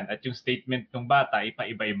pinagbabasihan at yung statement ng bata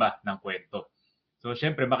ipa-iba-iba ng kwento. So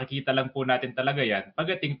syempre makikita lang po natin talaga yan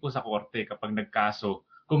pagdating po sa korte kapag nagkaso,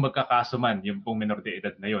 kung magkakaso man yung pong minor de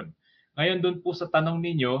edad na yon. Ngayon doon po sa tanong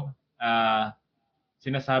ninyo,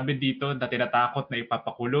 sinasabi dito na tinatakot na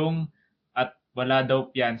ipapakulong at wala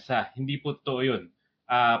daw piyansa. Hindi po totoo yun.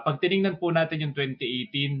 Pag tinignan po natin yung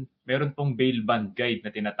 2018, meron pong bail bond guide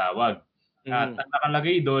na tinatawag. At ang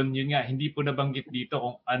nakalagay doon, yun nga, hindi po nabanggit dito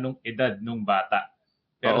kung anong edad ng bata.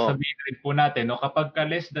 Pero sabihin rin po natin, kapag ka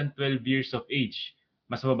less than 12 years of age,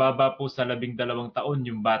 mas mababa po sa 12 taon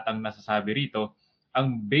yung batang nasasabi rito,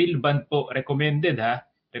 ang bail bond po recommended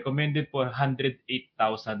po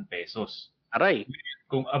 108,000 pesos. Aray.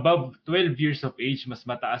 Kung above 12 years of age, mas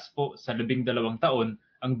mataas po sa 12 taon,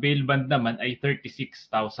 ang bail bond naman ay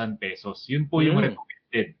 36,000 pesos. Yun po yung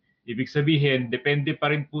recommended. Ibig sabihin, depende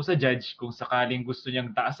pa rin po sa judge kung sakaling gusto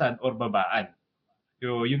niyang taasan or babaan.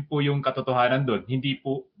 So, yun po yung katotohanan doon. Hindi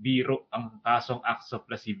po biro ang kasong acts of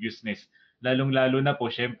lasciviousness. Lalong-lalo na po,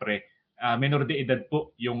 syempre, menor de edad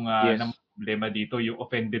po yung ng problema dito, yung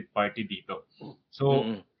offended party dito. So,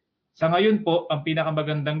 sa ngayon po, ang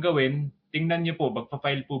pinakamagandang gawin, tingnan niyo po,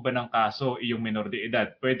 magpa-file po ba ng kaso yung menor de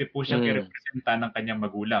edad? Pwede po siyang i-representa ng kanyang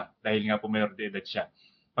magulang dahil nga po menor de edad siya.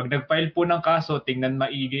 Pag nag-file po ng kaso, tingnan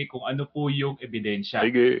maigi kung ano po yung ebidensya.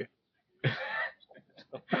 Sige.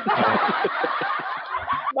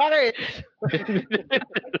 Bakit?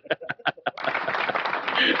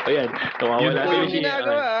 Ayan, nawawala Yun po si Yung Michi.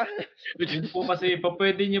 ginagawa. Yun po kasi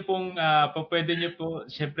pwede niyo po,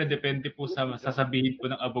 syempre depende po sa sasabihin po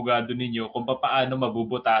ng abogado ninyo kung paano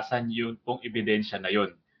mabubutasan yun pong ebidensya na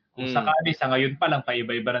yun. Kung sakali sa ngayon pa lang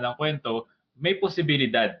paiba-iba na ng kwento, may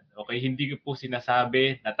posibilidad. Okay, hindi ko po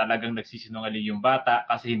sinasabi na talagang nagsisinungaling yung bata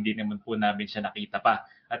kasi hindi naman po namin siya nakita pa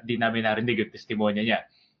at di namin narinig yung testimonya niya.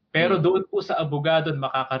 Pero doon po sa abogado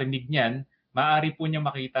makakarinig niyan, maaari po niya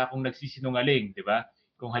makita kung nagsisinungaling, di ba?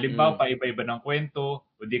 Kung halimbawa paiba-iba ng kwento,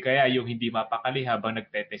 o di kaya yung hindi mapakali habang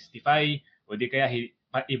nagte-testify, o di kaya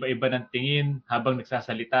iba-iba ng tingin habang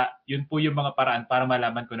nagsasalita, yun po yung mga paraan para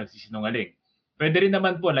malaman kung nagsisinungaling. Pwede rin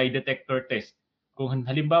naman po lie detector test. Kung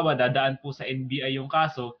halimbawa dadaan po sa NBI yung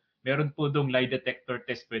kaso, meron po dong lie detector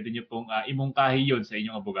test. Pwede nyo pong imungkahi yun sa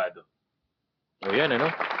inyong abogado. O yan,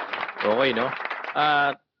 ano? Okay, no?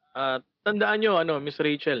 Tandaan nyo, Miss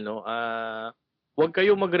Rachel, no? Huwag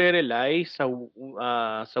kayo magre-rely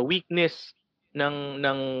sa weakness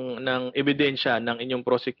ng ebidensya ng inyong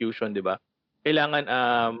prosecution, di ba? Kailangan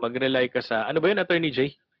mag-rely ka sa, ano ba yun, Attorney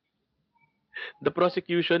Jay? The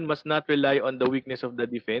prosecution must not rely on the weakness of the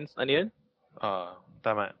defense. Ano yan?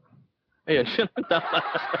 Tama. Ayun, tama.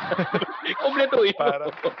 Kompleto yun.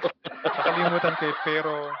 Para nakalimutan ko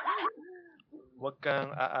pero huwag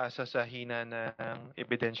kang aasa sa hina ng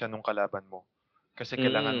ebidensya ng kalaban mo. Kasi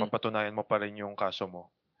kailangan mapatunayan mo pa rin yung kaso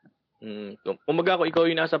mo. Kumaga kung ikaw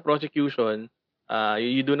yung nasa prosecution,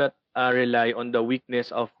 you do not rely on the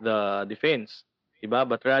weakness of the defense, diba?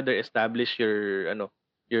 But rather establish your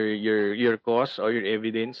cause or your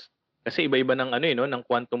evidence. Kasi iba-iba ng ng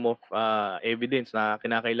quantum of evidence na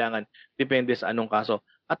kinakailangan depende sa anong kaso.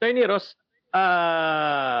 Attorney Ross,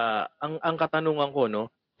 ang katanungan ko, no,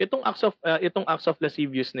 itong acts of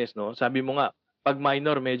lasciviousness, no, sabi mo nga pag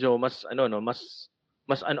minor medyo mas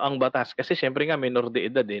ang batas kasi syempre nga minor de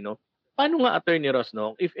edad no. Paano nga, Attorney Ross,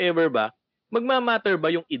 no, if ever ba magma-matter ba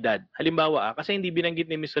yung edad? Halimbawa, kasi hindi binanggit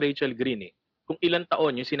ni Miss Rachel Green kung ilang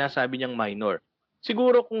taon yung sinasabi niyang minor.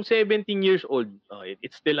 Siguro kung 17 years old,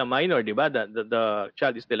 it's still a minor, di ba? The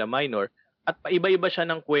child is still a minor. At paiba-iba siya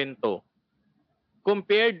ng kwento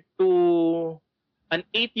compared to an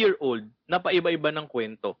 8-year-old na paiba-iba ng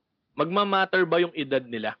kwento. Magma-matter ba yung edad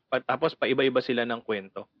nila? Tapos paiba-iba sila ng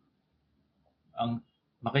kwento. Ang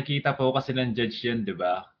makikita po kasi ng judge yan, di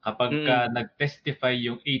ba? Kapag nag-testify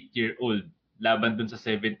yung 8-year-old laban dun sa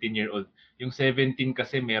 17-year-old, yung 17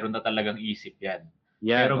 kasi meron na talagang isip yan.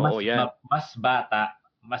 Yan, pero mas bata,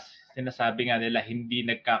 mas sinasabi nga nila hindi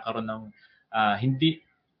nagkakaroon ng hindi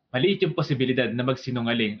maliit yung posibilidad na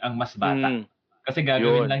magsinungaling ang mas bata. Kasi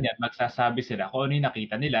gagawin lang yan, magsasabi sila kung ano yung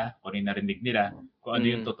nakita nila, kung ano yung narinig nila, kung ano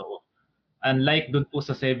yung totoo. Unlike dun po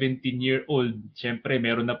sa 17-year-old, syempre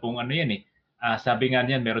meron na pong sabi nga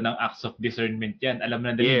niyan, meron ng acts of discernment yan. Alam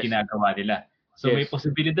na nila yung ginagawa nila. So may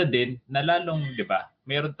posibilidad din na lalong, di ba,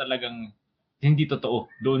 meron talagang hindi totoo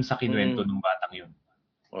doon sa kinuwento ng batang yun.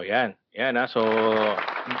 O yan. Yan So,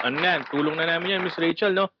 tulong na namin yan, Miss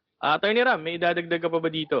Rachel, no? Attorney Ram, may idadagdag ka pa ba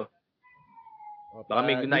dito? Baka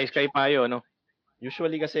may nais kay payo, no?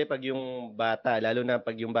 Usually kasi pag yung bata, lalo na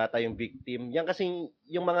pag yung bata yung victim, yan kasi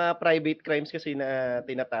yung mga private crimes kasi na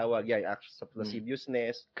tinatawag, yan, acts of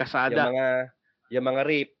lasciviousness, kasada. Yung mga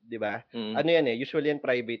rape, di ba? Ano yan usually yan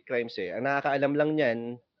private crimes Ang nakakaalam lang niyan,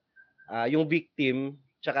 yung victim,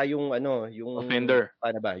 tsaka yung yung offender.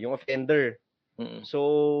 Paano ba? Yung offender.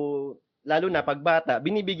 So, lalo na pag bata,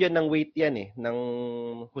 binibigyan ng weight yan ng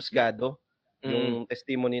husgado, yung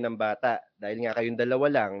testimony ng bata. Dahil nga kayong dalawa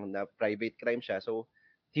lang na private crime siya. So,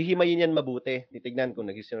 hihimayin yan mabuti. Titignan kung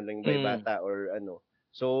nagsisinungaling ba yung bata or ano.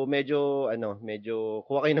 So, medyo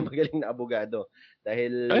kuha kayo ng magaling na abogado.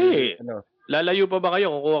 Dahil, lalayo pa ba kayo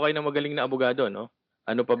kung kuha kayo ng magaling na abogado, no?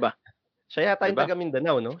 Ano pa ba? Siya yata yung taga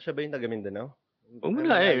Mindanao, no? Siya ba yung taga Mindanao?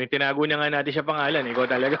 Wala tinago na nga natin siya pangalan. Ikaw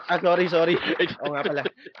talaga. Sorry. Oo nga pala.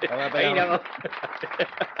 Ay, nako.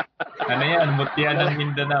 Ano yan? Mutya ng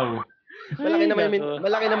Mindanao. Malaki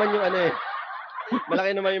naman yung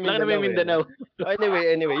Malaki naman yung Laki naman yung Mindanao, Mindanao.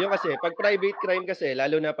 Anyway, yung kasi pag private crime kasi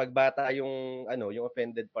lalo na pag bata yung yung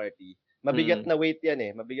offended party, mabigat na weight yan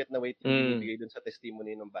eh. Mabigat na weight yung binibigay dun sa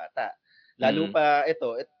testimony ng bata. Lalo pa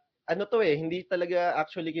ano to eh, hindi talaga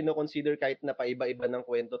actually kino-consider kahit na paiba-iba ng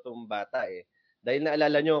kwento tong bata eh. Dahil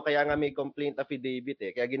naalala nyo, kaya nga may complaint affidavit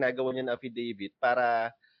eh. Kaya ginagawa niya ng affidavit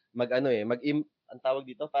para ang tawag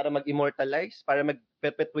dito, para mag-immortalize, para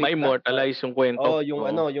mag-perpetuate Ma-immortalize yung kwento.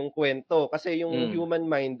 yung kwento. Kasi yung human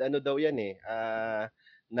mind, ano daw yan eh,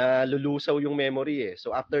 nalulusaw yung memory eh.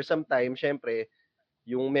 So after some time, syempre,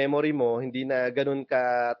 yung memory mo hindi na ganun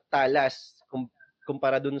ka talas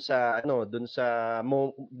kumpara dun sa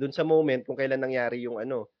moment kung kailan nangyari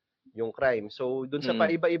yung crime. So dun sa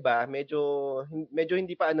paiba-iba, medyo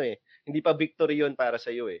hindi pa hindi pa victory yon para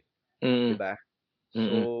sa iyo eh. 'Di ba?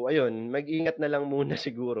 So ayun, mag-ingat na lang muna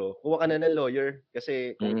siguro. Kuha ka na ng lawyer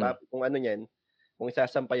kasi kung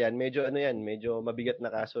isasampa yan, medyo mabigat na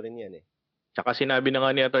kaso rin yan eh. Tsaka sinabi na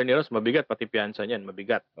nga ni Attorney Ross, mabigat pati piyansa niyan,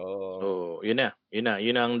 mabigat. Oo. So, yun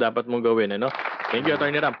ang dapat mong gawin, ano? Thank you,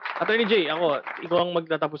 Attorney Ram. Attorney Jay, ikaw ang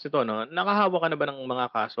magtatapos nito, no? Nakahawa ka na ba ng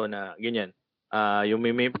mga kaso na ganyan? Yung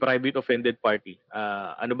may private offended party.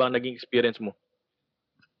 Ano ba ang naging experience mo?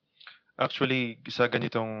 Actually, sa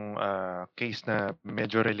ganitong case na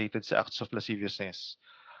medyo related sa acts of lasciviousness,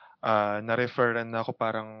 na-referan na ako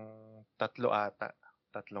parang 3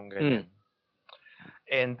 ganyan.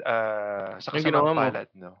 And sa kasamang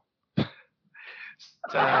palad, no?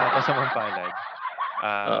 Sa kasamang palad,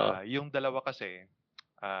 yung dalawa kasi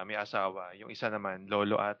may asawa, yung isa naman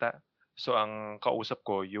lolo ata. So ang kausap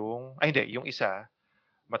ko yung isa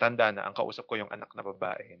matanda na, ang kausap ko yung anak na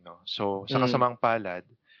babae, no. So sa kasamang palad,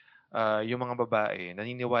 yung mga babae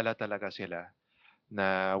naniniwala talaga sila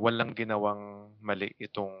na walang ginawang mali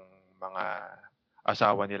itong mga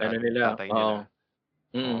asawa nila, tatay nila.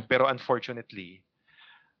 Pero unfortunately,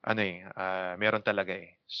 meron talaga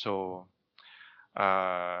eh. So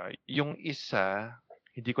yung isa,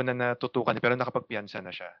 hindi ko na natutukan pero nakapagpiyansa na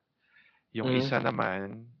siya. Yung isa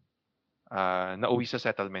naman, nauwi sa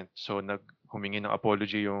settlement. So humingi ng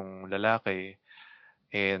apology yung lalaki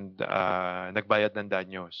and nagbayad ng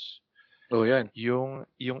danyos. Oh, yan.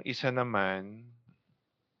 Yung isa naman,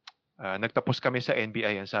 nagtapos kami sa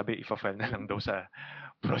NBI. Ang sabi, ipa-file na lang daw sa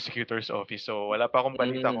prosecutor's office. So wala pa akong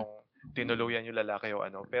balita kung tinuluyan yung lalaki o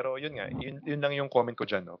ano. Pero yun nga, yun lang yung comment ko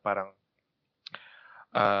dyan, no? Parang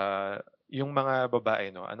yung mga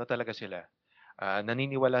babae, no, ano talaga sila?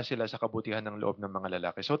 Naniniwala sila sa kabutihan ng loob ng mga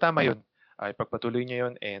lalaki. So tama yun. Ipagpatuloy niyo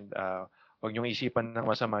yun and huwag niyong isipan ng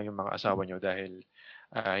masama yung mga asawa niyo dahil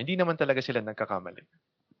hindi naman talaga sila nagkakamali.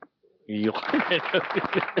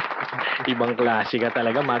 Ibang klase ka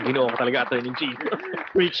talaga. Maginoo ka talaga, Attorney G.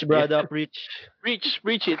 Preach, brother, preach. Preach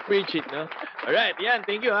it, no? Alright, yan.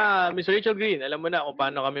 Thank you, Mr. Rachel Green. Alam mo na kung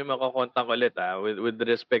paano kami makakontak ulit, with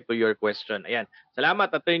respect to your question. Ayan.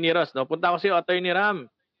 Salamat, Attorney Ross, no? Punta ko sa iyo, Attorney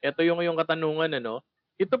Ram. Ito yung katanungan, ano?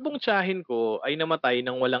 Ito pong tiyahin ko ay namatay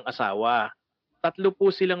ng walang asawa. 3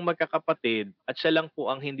 po silang magkakapatid at siya lang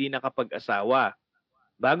po ang hindi nakapag-asawa.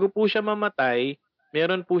 Bago po siya mamatay,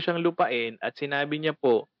 meron po siyang lupain at sinabi niya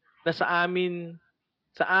po na sa amin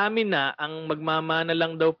na ang magmamana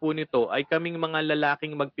lang daw po nito ay kaming mga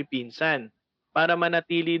lalaking magpipinsan para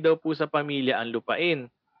manatili daw po sa pamilya ang lupain.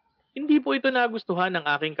 Hindi po ito nagustuhan ng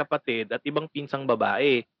aking kapatid at ibang pinsang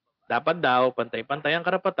babae. Dapat daw pantay-pantay ang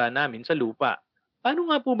karapatan namin sa lupa. Paano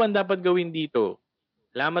nga po ba dapat gawin dito?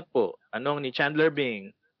 Salamat po. Anong ni Chandler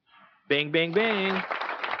Bing? Bang, bang, bang!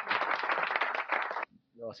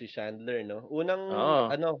 Si Chandler, no?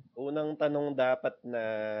 Unang tanong dapat na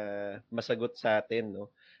masagot sa atin,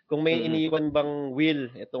 no? Kung may iniwan bang will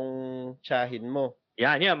itong tiyahin mo.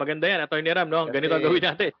 Yan, maganda yan, Attorney Ram, no? Ganito ang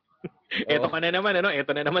gawin natin. Ito ka na naman, ano?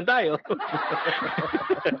 Ito na naman tayo.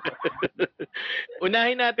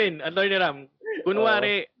 Unahin natin, Attorney Ram.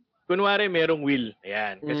 Kunwari merong will.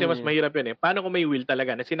 Ayan. Kasi mas mahirap yun eh. Paano kung may will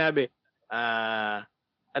talaga? Na sinabi,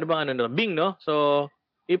 Bing, no? So,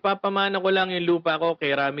 ipapamana ko lang yung lupa ko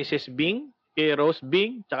kay Ramses Bing, kay Rose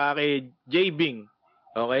Bing, tsaka kay J Bing.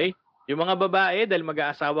 Okay? Yung mga babae, dahil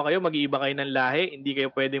mag-aasawa kayo, mag-iiba kayo ng lahi, hindi kayo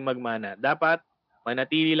pwedeng magmana. Dapat,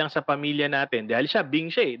 manatili lang sa pamilya natin. Dahil siya, Bing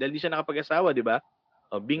siya eh. Dahil di siya nakapag-asawa, di ba?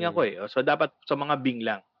 O, Bing ako eh. So, dapat sa mga Bing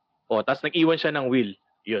lang. O, tapos nag-iwan siya ng will.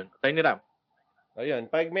 Yun. Attorney Ram. Ayun.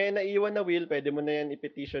 Pag may naiwan na will, pwede mo na yan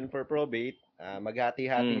i-petition for probate.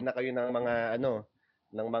 Maghati-hati na kayo ng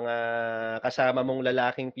mga kasama mong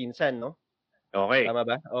lalaking pinsan, no? Okay. Tama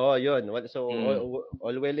ba? Yun. So,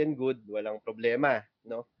 all well and good. Walang problema,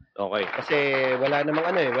 no? Okay. Kasi wala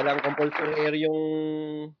namang walang compulsory heir yung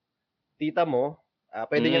tita mo.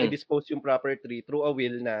 Pwede niyang i-dispose yung property through a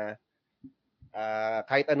will na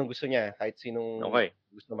kahit anong gusto niya, kahit sinong Okay.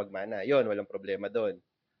 gusto magmana. Yun, walang problema doon.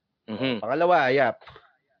 Mhm. Pangalawa, yap.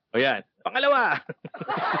 O yan. Pangalawa.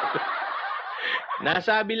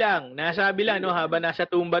 Nasabi lang no habang nasa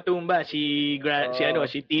tumba-tumba si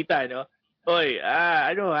tita no. Hoy,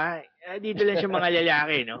 dito lang siya mga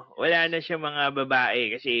lalaki no. Wala na siya mga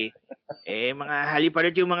babae kasi mga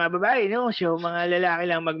haliparot yung mga babae no. So mga lalaki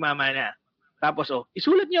lang magmamana. Tapos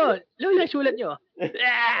isulat nyo. Lola, isulat nyo.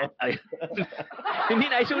 Ay. Hindi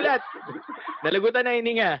na isulat. Nalagutan na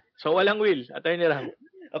hininga. So walang will. Attorney Ram.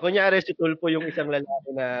 Kunyari si Tulfo yung isang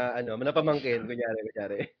lalaki na napamangkin,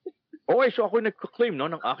 kunyari. Okay, so ako nagko-claim no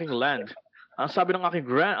ng aking land. Ang sabi ng aking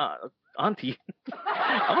auntie,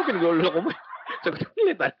 ako pinag-ulo ko mo. Sagot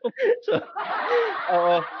ulit So,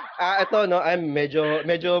 ito no,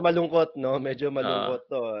 medyo malungkot no, medyo malungkot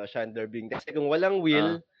to, Chandler Bing. Kasi kung walang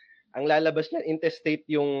will, ang lalabas niyan intestate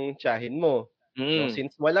yung tiyahin mo. No,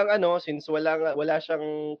 since wala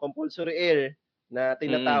siyang compulsory heir na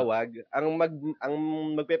tinatawag, ang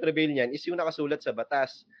magpe-prevail niyan is yung nakasulat sa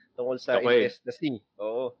batas tungkol sa intestacy.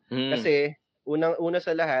 Oo. Kasi una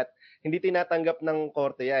sa lahat, hindi tinatanggap ng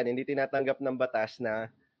korte 'yan, hindi tinatanggap ng batas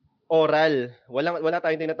na oral. Wala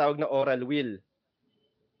tayong tinatawag na oral will.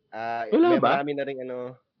 Wala ba? Marami na ring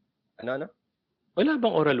ano. Wala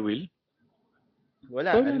bang oral will?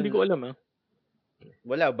 Wala. Hindi ko alam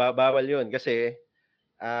Wala, bawal 'yun kasi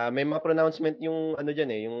may mga pronouncement yung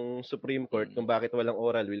diyan yung Supreme Court kung bakit walang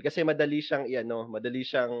oral will kasi madali siyang madali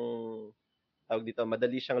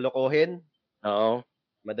siyang lokohin. Oo.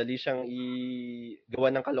 Madali siyang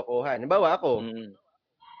gawa ng kalokohan. Halimbawa ako.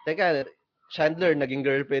 Teka, Chandler, naging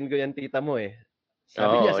girlfriend ko yan tita mo eh.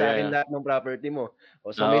 Sabi niya sa akin lahat ng property mo.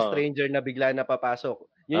 So may stranger na bigla na papasok.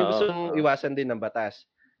 Yun yung gusto mong iwasan din ng batas.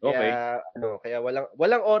 Kaya kaya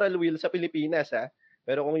walang oral will sa Pilipinas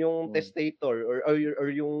Pero kung yung testator or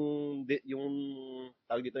yung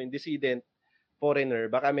tawag dito yung decedent foreigner,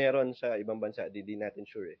 baka meron sa ibang bansa, di natin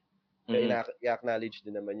sure eh. Kaya i-acknowledge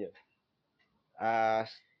din naman yun.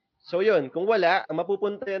 So yun, kung wala, ang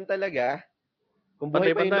mapupunta yan talaga, kung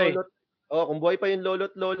buhay pa yung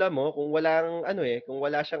lolo't lola mo, kung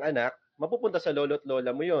wala siyang anak, mapupunta sa lolo't lola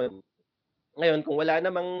mo yun. Ngayon, kung wala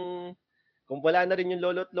na rin yung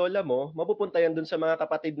lolo't lola mo, mapupunta yan dun sa mga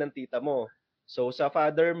kapatid ng tita mo. So sa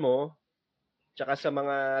father mo, tsaka sa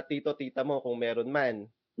mga tito-tita mo kung meron man.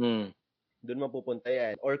 Doon mapupunta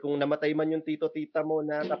yan. Or kung namatay man yung tito-tita mo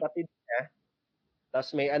na kapatid niya,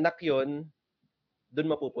 tas may anak yon, doon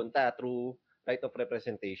mapupunta through right of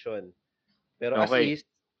representation. Pero as is,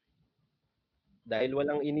 dahil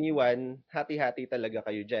walang iniwan, hati-hati talaga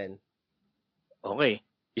kayo dyan. Okay.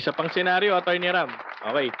 Isa pang senaryo, Attorney Ram.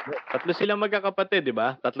 Okay. 3 silang magkakapatid, di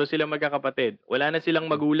ba? 3 silang magkakapatid. Wala na silang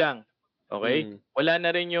magulang. Okay? Wala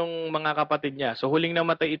na rin yung mga kapatid niya. So, huling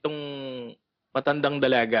namatay itong matandang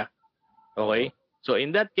dalaga. Okay? So,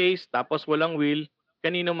 in that case, tapos walang will,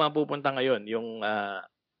 kanino mapupunta ngayon yung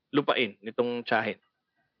lupain nitong tiyahin?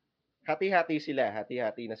 Hati-hati sila.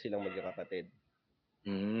 Hati-hati na silang magkakapatid.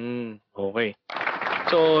 Okay.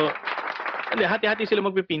 So, hati-hati sila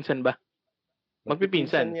magpipinsan ba?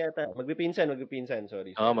 Magpipinsan yata. Magpipinsan,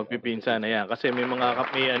 sorry. Magpipinsan. Ayan. Kasi may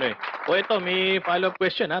may follow-up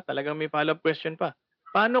question Talagang may follow-up question pa.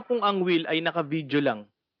 Paano kung ang will ay naka-video lang?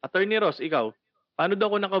 Attorney Ross, ikaw, paano daw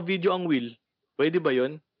kung naka-video ang will? Pwede ba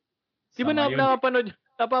yun? Di ba napapanood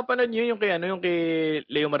nyo yung kay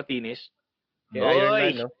Leo Martinez? Kay Iron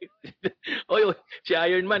Man, no? Si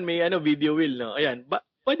Iron Man may video will, no? Ayan.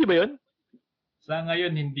 Pwede ba yun? Sa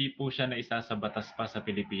ngayon, hindi po siya naisa sa batas pa sa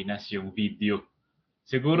Pilipinas yung video.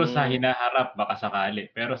 Siguro sa hinaharap, baka sakali.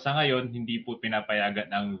 Pero sa ngayon, hindi po pinapayagan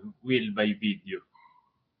ng will by video.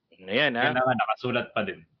 Ayan, Kaya nga, nakasulat pa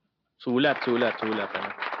din. Sulat.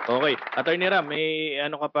 Okay. Attorney Ram, may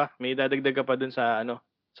may dadagdag ka pa dun sa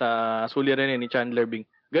sa suliranin ni Chandler Bing.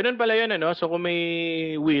 Ganun pala yun, So kung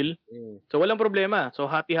may will, so walang problema. So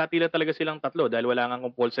hati-hati lang talaga silang 3 dahil wala nga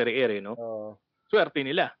compulsory heir, no? Swerte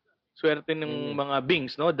nila. Swerte ng mga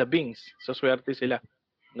Bings, no? The Bings. So swerte sila,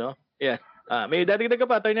 no? Yeah. May dadagdag ka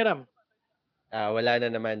pa, Attorney Ram? Wala na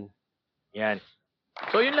naman. Yan.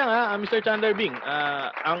 So yun lang Mr. Chandler Bing.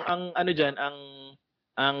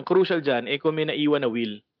 Ang crucial diyan kung may naiwan na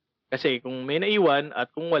will. Kasi kung may naiwan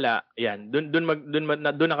at kung wala, yan, doon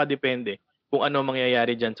nakadepende kung ano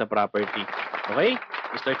mangyayari diyan sa property. Okay?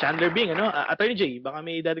 Mr. Chandler Bing, Attorney J, baka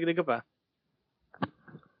may dadagdag ka pa.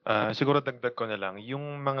 Siguro dagdag ko na lang,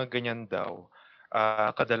 yung mga ganyan daw,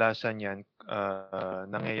 kadalasan yan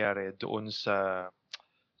nangyayari doon sa,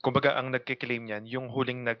 kumbaga ang nagkiklaim yan, yung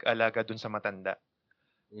huling nag-alaga doon sa matanda.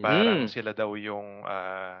 Parang sila daw yung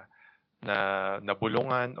na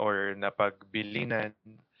nabulungan or napagbilinan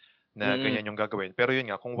na ganyan yung gagawin. Pero yun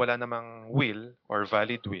nga, kung wala namang will or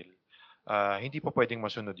valid will, hindi pa pwedeng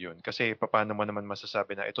masunod yun. Kasi paano mo naman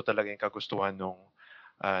masasabi na ito talaga yung kagustuhan nung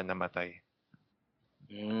namatay.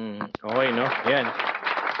 Okay, no? Ayan.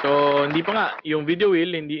 So, hindi pa nga, yung video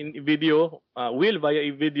will, will via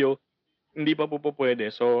a video, hindi pa po pwede.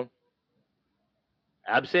 So,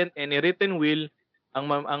 absent any written will, ang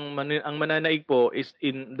mananaig po is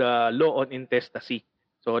in the law on intestacy.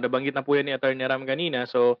 So, nabanggit na po yan ni Attorney Ram kanina.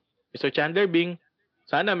 So, Mr. Chandler Bing,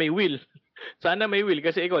 sana may will. Sana may will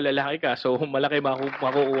kasi ikaw lalaki ka. So, malaki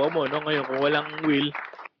makukuha mo, no? Ngayon, kung walang will,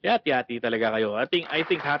 hati-hati talaga kayo. I think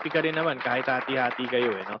happy ka rin naman kahit hati-hati kayo,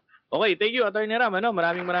 no? Okay, thank you, Attorney Ram.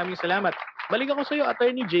 Maraming salamat. Balik ako sa iyo,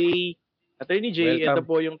 Attorney J. Attorney J,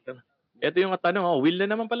 ito yung tanong. Will na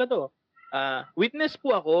naman pala to. Witness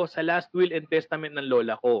po ako sa last will and testament ng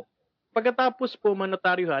lola ko. Pagkatapos po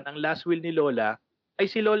manotaryuhan ang last will ni lola, ay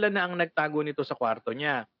si lola na ang nagtago nito sa kwarto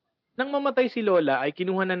niya. Nang mamatay si lola ay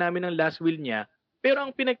kinuha na namin ang last will niya, pero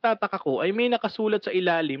ang pinagtataka ko ay may nakasulat sa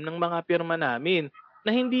ilalim ng mga pirma namin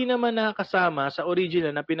na hindi naman nakakasama sa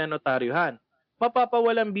original na pinanotaryuhan.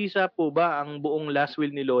 Mapapawalang bisa po ba ang buong last will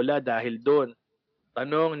ni lola dahil doon?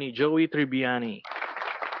 Tanong ni Joey Tribbiani.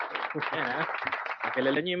 Ayan,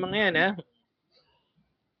 nakilala niyo yung mga yan, ha?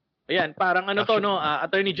 Ayan, parang no,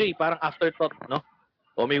 Attorney J, parang afterthought, no?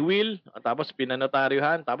 O may will, tapos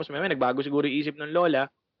pinanotaryuhan, tapos may nagbago siguro yung isip ng lola.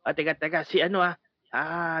 Teka, si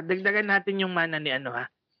dagdagan natin yung mana ni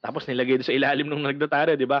Tapos nilagay doon sa ilalim nung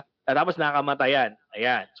nagnotaryo, di ba? Tapos nakamatayan.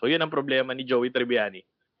 Ayan. So, yun ang problema ni Joey Tribbiani.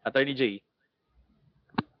 Attorney J.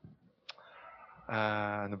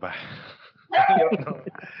 Ano ba?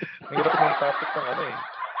 Mahirap ng topic ng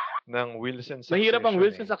ng wills and succession. Mahirap ang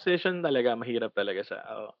wills and succession talaga. Mahirap talaga siya.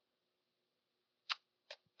 Oh.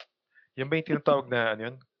 Yan ba yung tinatawag na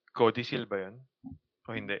yun? Codicil ba yun?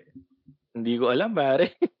 O hindi? Hindi ko alam,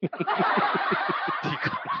 pare.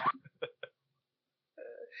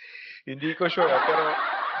 Hindi ko sure, pero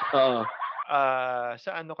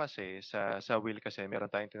sa kasi, sa will kasi, meron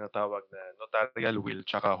tayong tinatawag na notarial will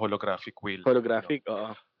tsaka holographic will. Holographic,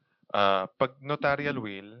 oo. Pag notarial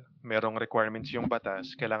will, merong requirements yung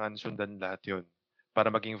batas, kailangan sundan lahat yun para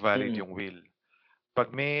maging valid yung will.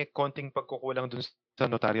 Pag may konting pagkukulang dun sa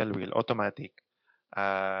notarial will, automatic,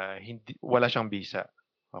 wala siyang bisa.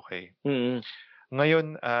 Okay.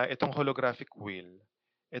 Ngayon, itong holographic will,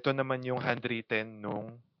 ito naman yung handwritten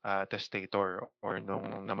nung testator or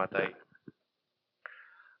nung namatay.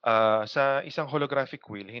 Sa isang holographic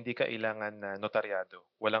will, hindi kailangan na notaryado.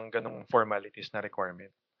 Walang ganong formalities na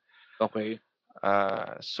requirement. Okay.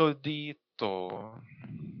 So dito,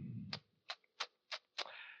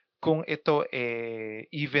 kung ito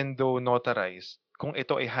even though notarized, kung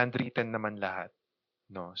ito ay handwritten naman lahat,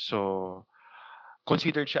 no? So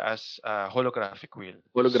considered siya as holographic will.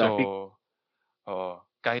 Holographic. So,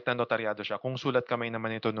 kahit na notaryado siya, kung sulat kamay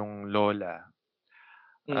naman ito nung lola,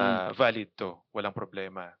 valid to, walang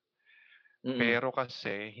problema. Pero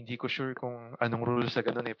kasi, hindi ko sure kung anong rules sa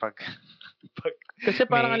ganun pag kasi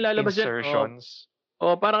parang ang lalabas insertions.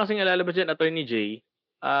 Parang kasi ang lalabas dyan, Attorney J,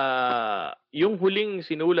 yung huling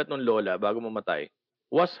sinulat ng lola bago mamatay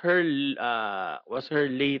was her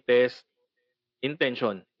latest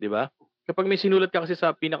intention, di ba? Kapag may sinulat ka kasi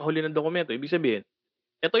sa pinakahuli ng dokumento, ibig sabihin,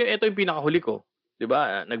 ito yung pinakahuli ko, di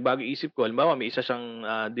ba? Nagbago isip ko, halimbawa may isa siyang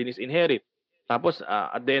disinherit. Tapos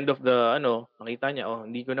at the end of the nakita niya,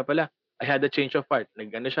 hindi ko na pala. I had a change of heart.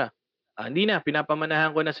 Nag-ano siya. Hindi na,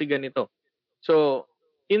 pinapamanahan ko na si ganito. So,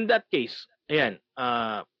 in that case, ayan,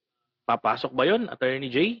 papasok ba 'yon,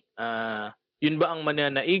 Attorney J? Yun ba ang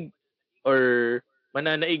mananaig or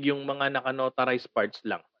mananaig yung mga naka-notarized parts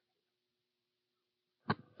lang?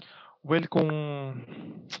 Well, kung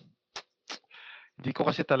hindi ko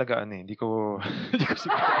kasi talaga hindi ko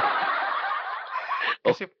siguro.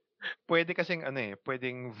 Kasi pwede kasing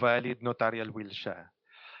pwedeng valid notarial will siya.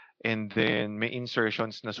 And then may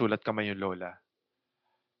insertions na sulat kamay yung lola.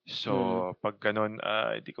 So, pag ganun,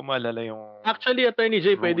 hindi ko maalala yung actually, Attorney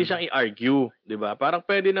J, pwede siyang i-argue, 'di ba? Parang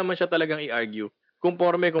pwede naman siya talagang i-argue.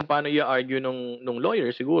 Conforme kung paano i-argue nung lawyer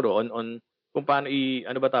siguro on kung paano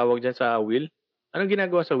ano ba tawag diyan sa will? Anong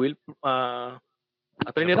ginagawa sa will?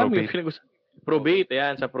 Attorney Ram, yung probate,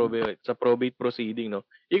 ayan, sa probate proceeding, no?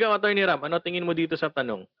 Ikaw, Attorney Ram, ano tingin mo dito sa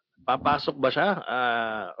tanong? Papasok ba siya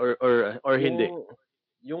or hindi?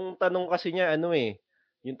 Yung tanong kasi niya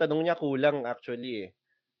yung tanong niya kulang actually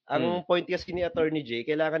Ang point kasi ni Attorney J,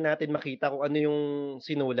 kailangan natin makita kung ano yung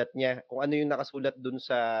sinulat niya, kung ano yung nakasulat dun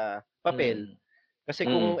sa papel. Kasi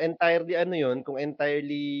kung entirely kung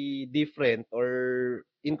entirely different or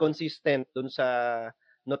inconsistent dun sa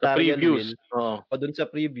notarial previews. will Oo. o dun sa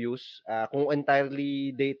previews, kung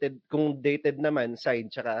entirely dated, kung dated naman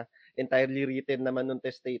signed tsaka entirely written naman nung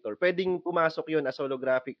testator, pwedeng pumasok yun as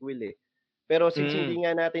holographic will eh. Pero since hindi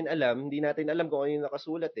natin alam kung ano yung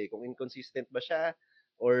nakasulat eh, kung inconsistent ba siya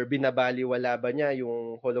or binabaliwala ba niya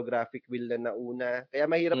yung holographic will na nauna. Kaya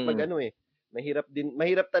mahirap mag-ano eh.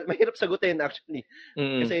 Mahirap sagutin actually.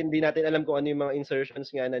 Kasi hindi natin alam kung ano yung mga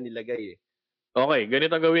insertions nga na nilagay eh. Okay,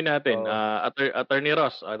 ganito ang gawin natin. Oo. Attorney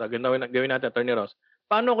Ross, gawin natin, Attorney Ross.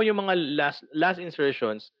 Paano kung yung mga last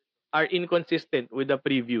insertions are inconsistent with the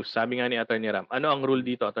previews? Sabi nga ni Attorney Ram. Ano ang rule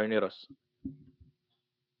dito, Attorney Ross?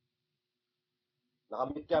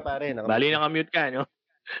 Nakamute ka pare. Bali, nakamute ka, no?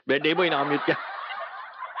 Birthday boy, nakamute ka.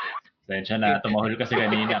 Sensya na, tumahol kasi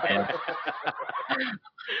kanina.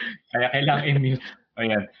 Kaya kailangan i-mute.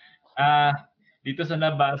 Ayan. Dito sa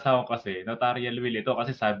nabasa ko kasi, notarial will ito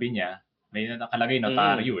kasi sabi niya, may nakalagay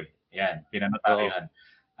notaryo eh. Yan, pinanotaryohan.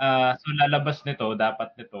 So lalabas nito,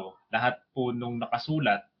 dapat nito, lahat po nung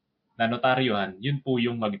nakasulat na notaryohan, yun po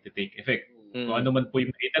yung mag-take effect. Kung ano man po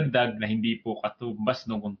yung idagdag na hindi po katumbas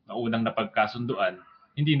nung naunang napagkasunduan,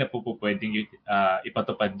 hindi na po pwedeng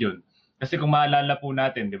ipatupad yun. Kasi kung maalala po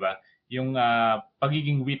natin, di ba, yung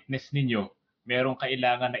pagiging witness ninyo, merong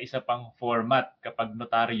kailangan na isa pang format kapag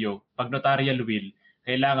notaryo. Pag notarial will,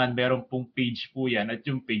 kailangan meron pong page po yan at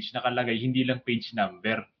yung page nakalagay, hindi lang page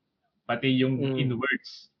number, pati yung in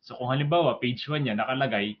words. So kung halimbawa, page 1 yan,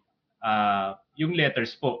 nakalagay yung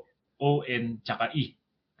letters po, O, N, tsaka E.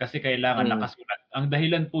 Kasi kailangan nakasulat. Ang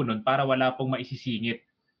dahilan po nun, para wala pong maisisingit.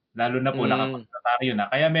 Lalo na po nakapag-notaryo na.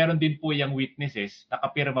 Kaya meron din po yung witnesses,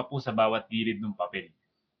 nakapirma po sa bawat gilid ng papel.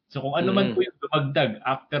 So kung ano man po yung dumagdag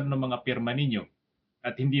after ng mga pirma ninyo,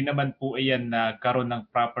 at hindi naman po iyan nagkaroon ng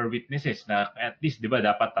proper witnesses na at least, di ba,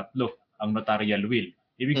 dapat 3 ang notarial will.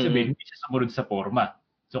 Ibig sabihin, hindi siya sumunod sa forma.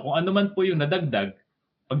 So kung ano man po yung nadagdag,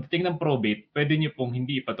 pagdating ng probate, pwede nyo pong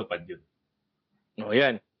hindi ipatupad yun. O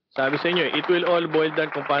yan. Sabi sa inyo, it will all boil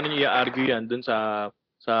down kung paano nyo i-argue yan dun sa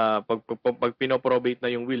pag pinoprobate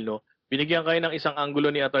na yung will, no? Binigyan kayo ng isang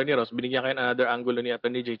angulo ni Attorney Ross, binigyan kayo ng another angulo ni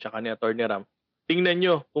Attorney Jay, tsaka ni Attorney Ram. Tingnan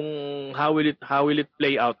nyo kung how will it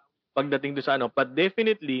play out pagdating do sa ano. But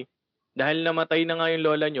definitely, dahil namatay na nga yung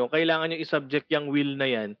lola nyo, kailangan nyo i-subject yung will na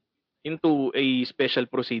yan into a special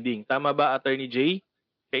proceeding. Tama ba, Attorney Jay?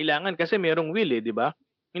 Kailangan kasi merong will eh, di ba?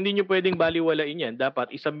 Hindi nyo pwedeng baliwalain yan.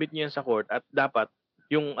 Dapat isubmit nyo yan sa court at dapat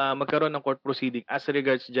yung magkaroon ng court proceeding as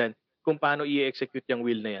regards dyan kung paano i-execute yung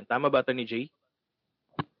will na yan. Tama ba, Attorney Jay?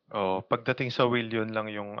 Pagdating sa will, yun lang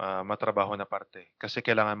yung matrabaho na parte. Kasi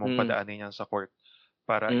kailangan mong padaanin yan sa court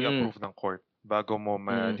para i-approve ng court bago mo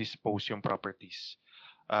ma-dispose yung properties.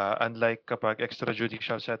 Unlike kapag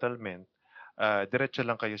extrajudicial settlement, diretso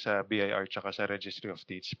lang kayo sa BIR tsaka sa Registry of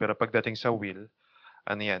Deeds. Pero pagdating sa will,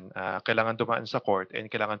 kailangan dumaan sa court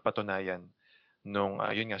and kailangan patunayan nung,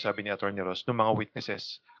 yun nga sabi ni Attorney Ross, nung mga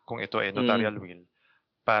witnesses kung ito ay notarial will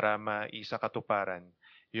para maisa katuparan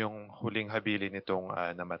yung huling habilin nitong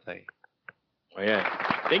namatay. Ayan.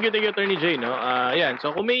 Thank you, Attorney Jay, no? Ayan.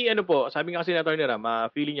 So kung may ano po, sabi nga kasi ni Attorney Ram,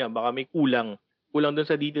 feeling niya baka may kulang dun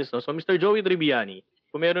sa details, no? So Mr. Joey Triviani,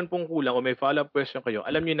 kung meron pong kulang, kung may follow-up question kayo,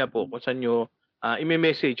 alam niyo na po kung saan niyo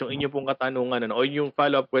i-message yung inyo pong katanungan o yung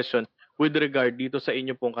follow-up question with regard dito sa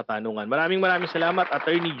inyo pong katanungan. Maraming salamat,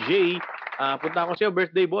 Attorney Jay. Punta ako sa iyo,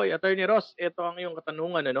 birthday boy. Attorney Ross, ito ang iyong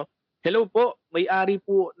katanungan, ano? Hello po, may-ari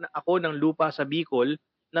po ako ng lupa sa Bicol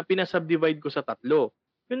na pinasubdivide ko sa 3.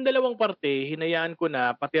 Yung 2 parte, hinayaan ko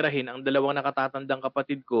na patirahin ang 2 nakatatandang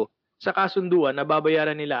kapatid ko sa kasunduan na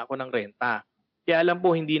babayaran nila ako ng renta. Kaya alam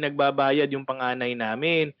po, hindi nagbabayad yung panganay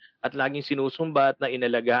namin at laging sinusumbat na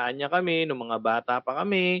inalagaan niya kami nung mga bata pa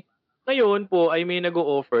kami. Ngayon po ay may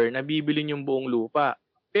nag-o-offer na bibilin yung buong lupa.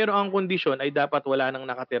 Pero ang kondisyon ay dapat wala nang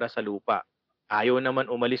nakatira sa lupa. Ayaw naman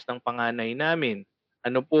umalis ng panganay namin.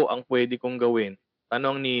 Ano po ang pwede kong gawin?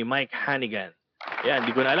 Tanong ni Mike Hannigan. Ayan,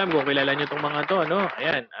 di ko na alam kung kilala niyo itong mga to, ano?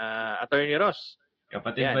 Ayan, Attorney Ross.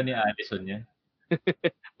 Kapatid ba ni Addison yan?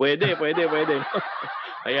 Pwede. No?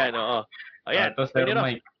 Ayan, oo. Ayan, ito, Sir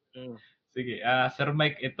Mike. Sige, Sir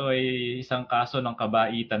Mike, ito ay isang kaso ng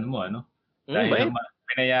kabaitan mo, ano? Dahil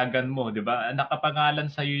pinayagan mo, di ba? Nakapangalan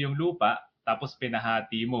sa iyo yung lupa, tapos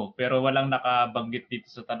pinahati mo. Pero walang nakabanggit dito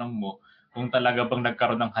sa tanong mo kung talaga bang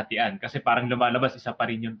nagkaroon ng hatian. Kasi parang lumalabas, isa pa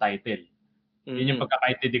rin yung title. Yun yung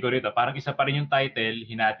pagkakaintindi ko rito. Parang isa pa rin yung title,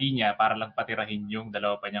 hinati niya para lang patirahin yung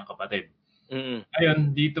 2 pa niyang kapatid.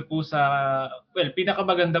 Ngayon, dito po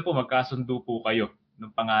pinakamaganda po, magkasundo po kayo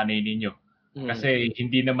ng panganay ninyo. Kasi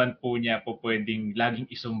hindi naman po niya po pwedeng laging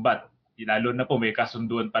isumbat. Lalo na po may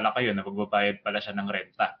kasunduan pala kayo na magbabayad pala siya ng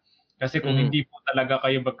renta. Kasi kung hindi po talaga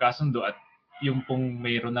kayo magkasundo at yung pong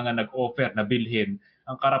mayroon na nga nag-offer na bilhin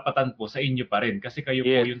ang karapatan po sa inyo pa rin kasi kayo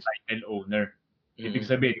po yung title owner. Ibig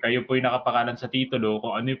sabihin, kayo po yung nakapangalan sa titulo.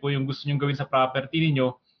 Kung ano po yung gusto nyo gawin sa property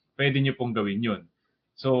ninyo, pwede nyo pong gawin yun.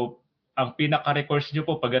 So, ang pinaka-recourse nyo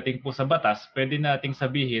po pagdating po sa batas, pwede nating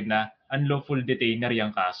sabihin na unlawful detainer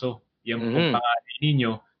yung kaso. Yung pong pangalan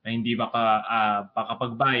ninyo na hindi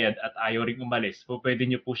makapagbayad at ayaw ring umalis, po pwede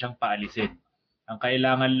nyo po siyang paalisin. Ang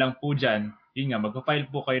kailangan lang po dyan, yun nga,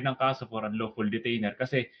 magpa-file po kayo ng kaso for unlawful detainer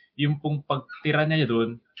kasi yung pong pagtira niya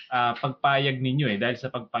doon, pagpayag ninyo dahil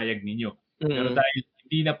sa pagpayag ninyo. Pero dahil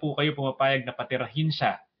hindi na po kayo pumapayag na patirahin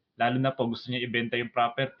siya, lalo na po gusto niya ibenta yung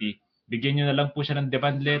property, bigyan nyo na lang po siya ng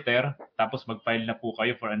demand letter, tapos mag-file na po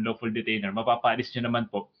kayo for unlawful detainer. Mapapaalis nyo naman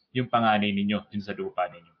po yung panganay ninyo dun sa lupa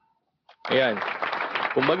ninyo. Ayan.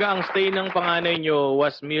 Kumbaga, ang stay ng panganay nyo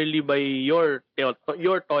was merely by your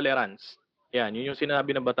tolerance. Yan, yun yung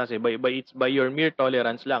sinabi ng batas it's by your mere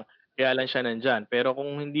tolerance lang. Kaya lang siya nandyan. Pero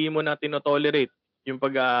kung hindi mo na tinotolerate yung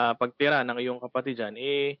pagtira ng iyong kapatid dyan,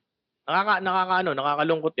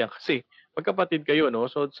 nakakalungkot yan. Kasi magkapatid kayo,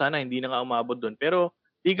 no? So sana hindi na nga umabot doon. Pero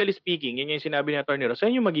legally speaking, yun yung sinabi ni Atty. Ram,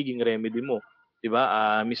 saan yung magiging remedy mo? Diba,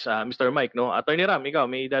 Mr. Mike, no? Atty. Ram,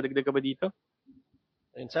 ikaw, may idadagdag ka ba dito?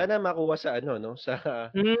 Sana makuha sa sa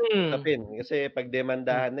PIN. Kasi pag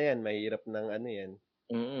demandahan na yan, mahirap ng yan.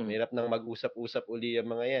 Mahirap nang mag-usap-usap uli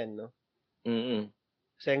yung mga yan, no?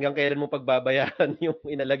 Kasi hanggang kailan mo pagbabayaran yung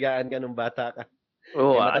inalagaan ka nung bata ka?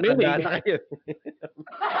 Kayo.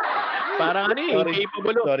 Parang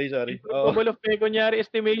capable of pecuniary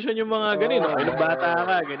estimation yung mga ganun. Nung bata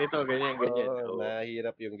ka, ganito, ganyan.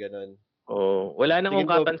 Mahirap yung ganun. Wala nang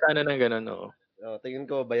ungkapan sana ng ganun, tingin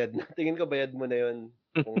ko bayad mo na yun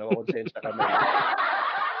kung nakakonsensya ka man.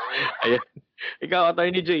 Ayan. Ikaw,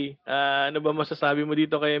 Attorney Jay, ano ba masasabi mo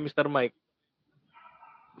dito kay Mr. Mike?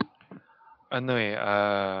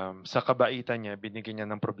 Sa kabaitan niya, binigyan niya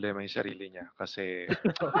ng problema yung sarili niya. Kasi,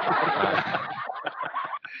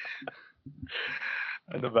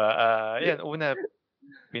 una,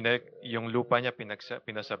 yung lupa niya,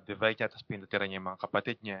 pinasubdivide niya, tapos pinatira niya yung mga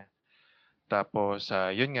kapatid niya. Tapos,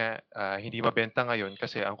 yun nga, hindi mabenta ngayon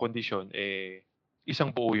kasi ang kondisyon,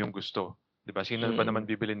 isang buo yung gusto. Diba? Sino ba naman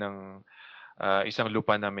bibili ng isang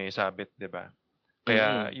lupa na may sabit, diba?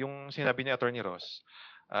 Kaya, yung sinabi ni Atty. Ross,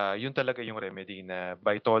 yun talaga yung remedy na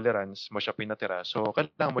by tolerance mo siya pinatira. So,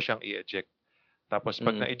 kailangan mo siyang i-eject. Tapos,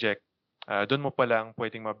 pag na-eject, doon mo pa lang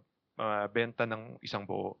pwedeng mabenta ng isang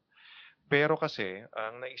buo. Pero kasi,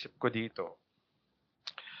 ang naisip ko dito,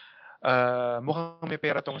 mukhang may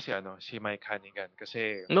pera tong si Mike Hannigan.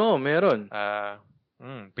 Kasi, meron.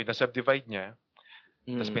 Pinasubdivide niya,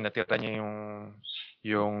 tapos pinatira niya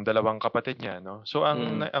yung dalawang kapatid niya, no? So,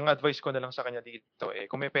 ang advice ko na lang sa kanya dito,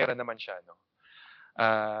 kung may pera naman siya, no?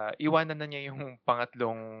 Iwanan na niya yung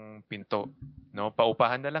pangatlong pinto, no?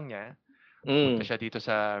 Paupahan na lang niya. Punta siya dito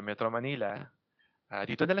sa Metro Manila.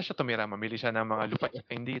 Dito na lang siya tumira, mamili siya ng mga lupa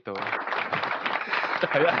dito.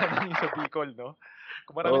 Hayaan na niya sa Bicol, no?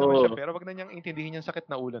 Kung marami naman siya, pero wag na niyang intindihin yung sakit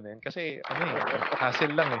na ulo na yan. Kasi,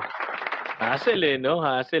 hassle lang Hassle, no?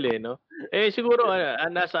 Siguro,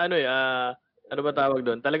 nasa ano ba tawag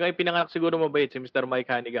doon? Talagang ipinanganak siguro mabait si Mr. Mike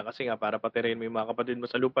Hannigan kasi nga para patirahin mo yung mga kapatid mo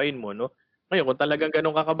sa lupain mo, no? Ngayon, kung talagang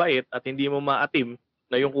ganun kakabait at hindi mo maatim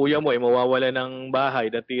na yung kuya mo ay mawawala ng bahay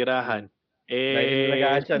na tirahan, dahil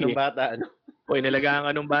nalagaan siya ng bata, ano? Nalagaan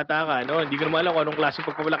ka nung bata ka, no? Hindi ko naman alam kung anong klaseng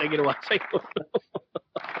pagpapalaki ginawa sa'yo.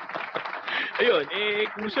 Ayun,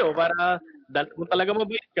 kung talaga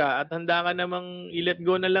mabait ka at handa ka namang i-let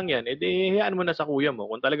go na lang yan, hayaan mo na sa kuya mo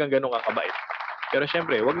kung talagang ganun kakabait. Pero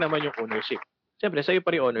syempre, wag naman yung ownership. Syempre, sa'yo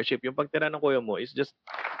pa rin ownership. Yung pagtira ng kuya mo is just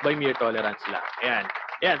by mere tolerance lang. Ayan.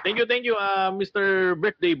 Thank you, Mr.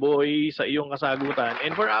 Birthday Boy, sa iyong kasagutan.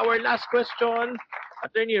 And for our last question,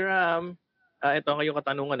 Attorney Ram, ito ang iyong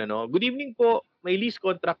katanungan, ano? Good evening po. May lease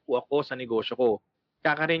contract po ako sa negosyo ko.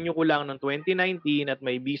 Kakarenew ko lang noong 2019 at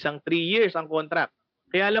may bisang 3 years ang contract.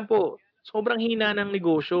 Kaya lang po, sobrang hina ng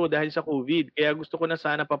negosyo dahil sa COVID. Kaya gusto ko na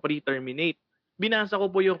sana pa-pre-terminate. Binasa ko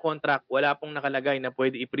po yung contract. Wala pong nakalagay na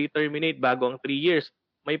pwede i-pre-terminate bago ang 3 years.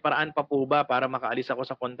 May paraan pa po ba para makaalis ako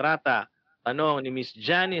sa kontrata? Tanong ni Miss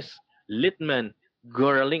Janice Litman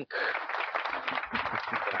Gorlink.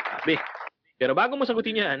 Pero bago mo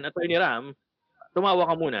sagutin yan, Attorney Ram, tumawa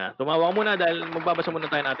ka muna dahil magbabasa muna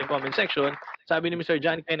tayo ng ating comment section. Sabi ni Mr.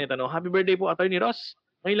 John Kenneth, happy birthday po, Attorney Ross.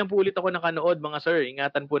 Ngayon lang po ulit ako nakanood, mga sir.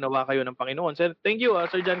 Ingatan po nawa kayo ng Panginoon. Sir, thank you,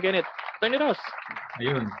 Sir John Kenneth. Attorney Ross.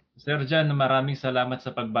 Ayun. Sir John, maraming salamat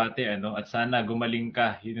sa pagbati, at sana gumaling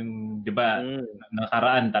ka. Yun, di ba,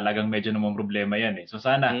 nakaraan talagang medyo namang problema yan, So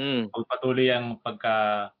sana, pagpatuloy ang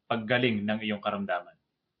paggaling ng iyong karamdaman.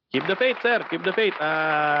 Keep the faith, sir. Keep the faith.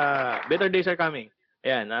 Better days are coming.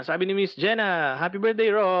 Ayan, sabi ni Miss Jenna, happy birthday,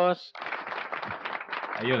 Ross.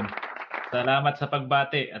 Ayun. Salamat sa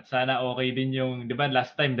pagbati at sana okay din yung, di ba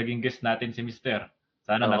last time naging guest natin si Mister.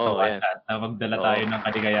 Sana Oo, natuwa ayan. siya at magdala Oo. tayo ng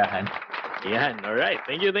kaligayahan. Ayan, alright.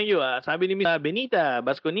 Thank you, thank you. Sabi ni Miss Benita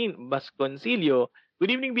Basconcillo, good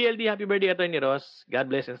evening, BLD. Happy birthday, Attorney Ross. God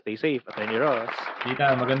bless and stay safe, Attorney Ross.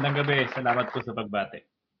 Tita, magandang gabi. Salamat po sa pagbati.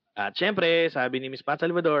 At syempre, sabi ni Miss Pat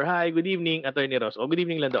Salvador, hi, good evening, Attorney Ross. O good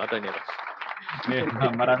evening lang daw, Attorney Ross.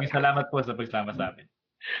 Maraming salamat po sa pagsama sa amin.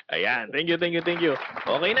 Ayan, thank you, thank you, thank you.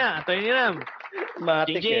 Okay na, Attorney Ram.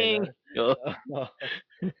 Matik Ching-ching. No?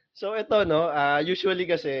 So ito no, usually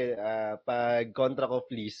kasi pag contract of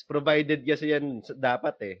lease, provided kasi yan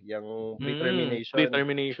dapat yung pre-termination.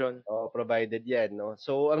 Pre-termination. Provided yan, no.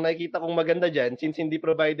 So ang nakikita kong maganda diyan, since hindi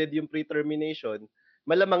provided yung pre-termination,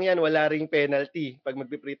 malamang yan wala ring penalty pag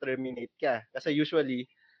magpe-pre-terminate ka. Kasi usually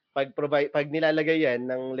pag nilalagay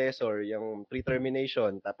yan ng lessor, yung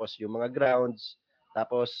pre-termination, tapos yung mga grounds,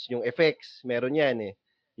 tapos yung effects, meron yan eh.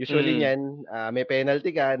 Usually niyan, may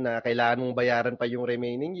penalty ka na kailangan mong bayaran pa yung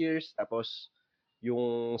remaining years, tapos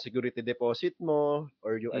yung security deposit mo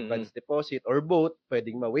or yung advance deposit or both,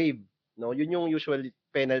 pwedeng ma-waive. No, yun yung usual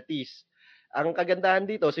penalties. Ang kagandahan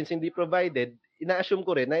dito, since hindi provided, ina-assume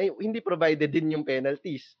ko rin na hindi provided din yung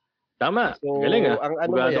penalties. Tama. So, galing ang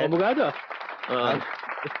ano mo yan, abogado.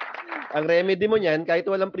 ang remedy mo niyan, kahit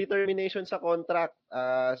walang pre-termination sa contract,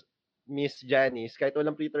 Miss Janice, kahit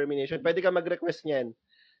walang pre-termination, pwede ka mag-request niyan.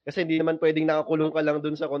 Kasi hindi naman pwedeng nakakulong ka lang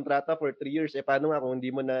dun sa kontrata for 3 years. Paano nga kung hindi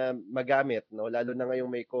mo na magamit, no? Lalo na ngayong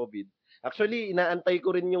may COVID. Actually, inaantay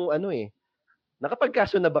ko rin yung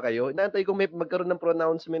nakapagkaso na ba kayo? Inaantay ko may magkaroon ng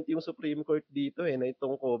pronouncement yung Supreme Court dito na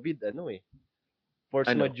itong COVID, force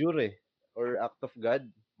majeure or act of God.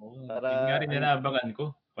 Yun nga rin inaabangan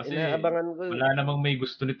ko. Kasi wala namang may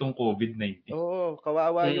gusto nitong COVID-19. Oo,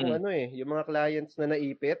 kawawa yung yung mga clients na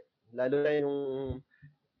naipit. Lalo na yung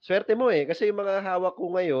swerte mo kasi yung mga hawak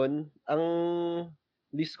ko ngayon, ang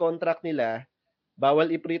lease contract nila, bawal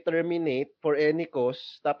i-pre-terminate for any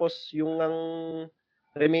cause. Tapos yung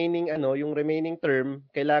remaining term,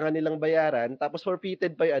 kailangan nilang bayaran. Tapos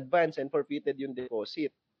forfeited pa yung advance and forfeited yung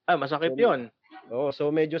deposit. Masakit yun. So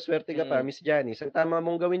medyo swerte ka pa, Miss Janice. Ang tama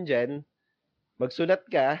mong gawin dyan, magsulat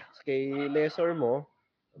ka kay lessor mo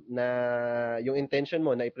na yung intention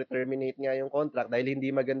mo na i-pre-terminate nga yung contract dahil hindi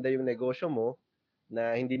maganda yung negosyo mo,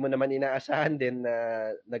 na hindi mo naman inaasahan din na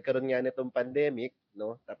nagkaroon nga nitong pandemic,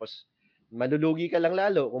 no? Tapos malulugi ka lang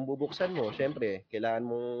lalo kung bubuksan mo. Syempre, kailangan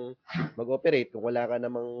mong mag-operate kung wala ka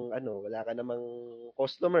namang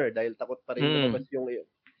customer dahil takot pa rin lumabas yung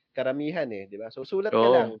karamihan di ba? So sulat ka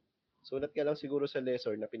lang. Sulat ka lang siguro sa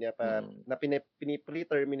lessor na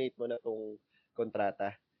pre-terminate mo na tong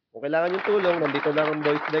kontrata. Kung kailangan yung tulong, nandito lang ang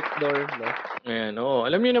voice next door, no? Ayan,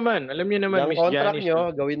 Alam niyo naman, Miss contract Janice.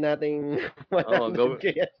 nyo, gawin nating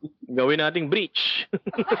 100K. Gawin nating breach.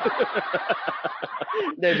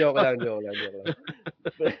 Hindi, joke lang.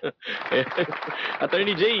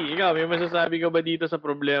 Attorney Jay, ikaw, may masasabi ka ba dito sa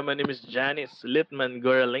problema ni Miss Janice Litman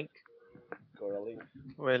Gorlink?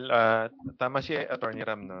 Well, tama si Attorney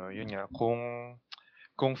Ram, no? Yun nga,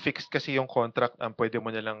 kung fixed kasi yung contract, ang pwede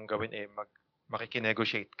mo nalang gawin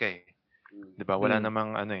makikinegotiate ka 'Di ba? Wala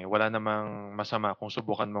namang wala namang masama kung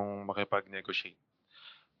subukan mong makipag-negotiate.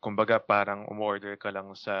 Kumbaga parang umorder ka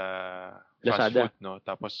lang sa fast Lazada. food, no?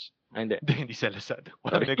 Tapos hindi sa Lazada.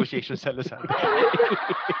 Walang negotiation sa Lazada.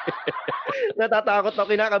 Natatakot ako,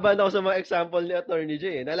 kinakabahan ako sa mga example ni Attorney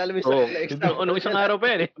J. Naalala mo yung example? Nung isang araw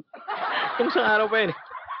pa yan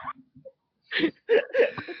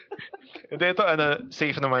Hindi, ito,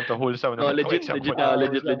 safe naman to, wholesome naman. Legit.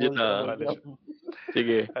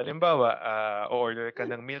 Sige. Halimbawa, order ka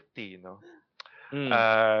ng milk tea, no?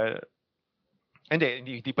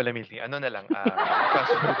 Hindi pala milk tea. Ano na lang,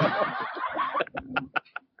 fast food.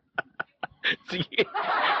 Sige,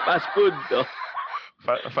 fast food.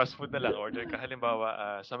 Fast food na lang. Order ka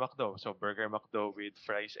halimbawa sa McDo. So, burger McDo with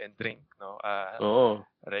fries and drink, no?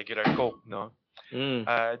 Regular Coke, no?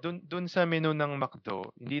 Dun sa menu ng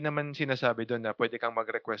McDo, hindi naman sinasabi doon na pwede kang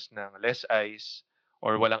mag-request ng less ice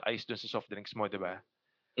or walang ice doon sa soft drinks mo, 'di ba?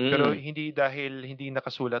 Pero dahil hindi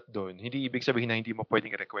nakasulat doon, hindi ibig sabihin na hindi mo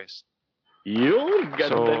pwedeng i-request. Yun,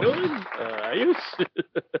 ganda nun. Ayos.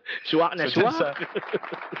 Swak na swak.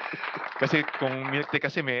 Kasi kung milk tea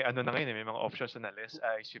kasi may na ngayon, may mga options na less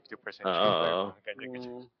ice, 50% sugar,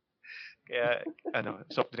 ganyan. Kaya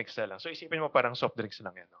soft drinks na lang. So isipin mo parang soft drinks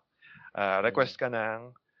lang yan, no? Request ka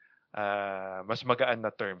ng mas magaan na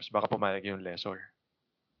terms, baka pumayag yung lessor.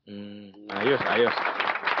 Ayos.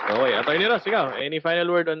 Okay, Attorney Ross, ikaw, any final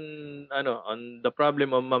word on the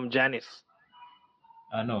problem of Ma'am Janice?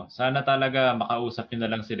 sana talaga makausap niyo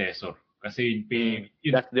na lang si Lesor. Kasi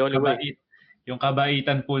That's the only way. yung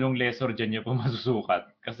kabaitan po ng Lesor dyan niyo po masusukat.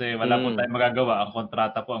 Kasi wala po tayong magagawa. Ang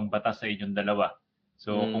kontrata po, ang batas sa inyong dalawa.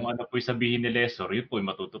 So, kung ano po yung sabihin ni Lesor, yun po yung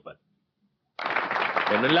matutupad.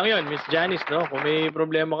 Ganun lang yun, Miss Janice, no? Kung may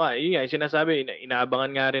problema ka, yun nga, yung sinasabi,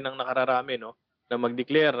 inaabangan nga rin ng nakararami, no? Na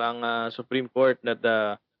mag-declare ang Supreme Court that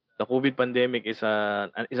the COVID pandemic is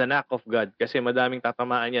an act of God kasi madaming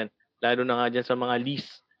tatamaan yan. Lalo na nga dyan sa mga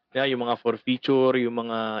lease, yung mga forfeiture, yung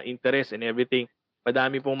mga interest and everything.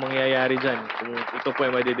 Madami pong mangyayari dyan kung ito po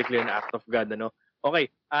ay ma-declare na act of God, ano? Okay,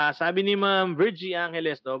 sabi ni Ma'am Virgie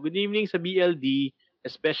Angeles, no? Good evening sa BLD,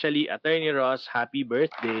 especially Attorney Ross, happy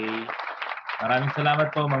birthday. Maraming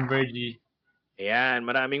salamat po, Ma'am Virgie. Ayan,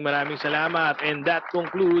 maraming salamat. And that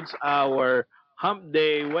concludes our Hump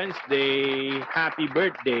Day Wednesday. Happy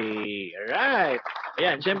birthday. Alright.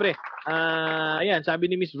 Ayan, syempre, ayan,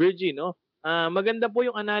 sabi ni Miss Virgie, no? Maganda po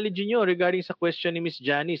yung analogy nyo regarding sa question ni Miss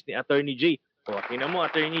Janice, ni Attorney J. O, tingnan mo,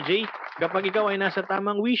 Attorney J, kapag ikaw ay nasa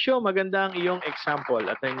tamang wisyo, maganda ang iyong example,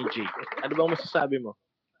 Attorney J. Ano bang masasabi mo?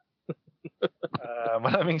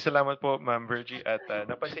 Maraming salamat po, Ma'am Virgie. At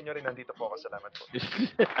napansin nyo rin, nandito po ako. Salamat po.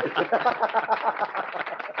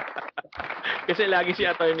 Kasi lagi si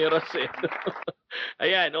Attorney Ross eh.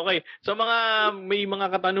 Ayan, okay. So may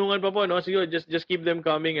mga katanungan pa po, no? Siguro just keep them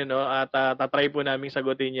coming, ano? At tatry po namin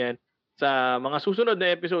sagutin 'yan sa mga susunod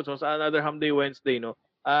na episodes, so sa another Hump Day Wednesday, no?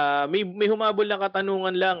 May humabol na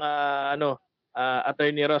katanungan lang,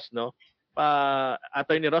 Attorney Ross, no?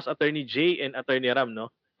 Attorney Ross, Attorney J, and Attorney Ram,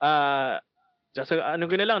 no? Ano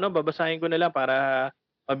ko na lang, no? Babasahin ko na lang para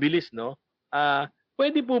mabilis, no?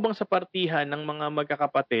 Pwede po bang sa partihan ng mga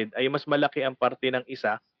magkakapatid ay mas malaki ang parte ng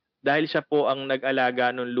isa dahil siya po ang nag-alaga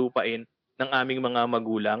ng lupain ng aming mga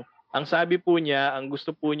magulang? Ang sabi po niya, ang gusto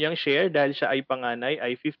po niyang share dahil siya ay panganay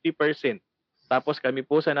ay 50%. Tapos kami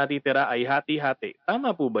po sa natitira ay hati-hati.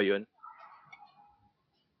 Tama po ba yun?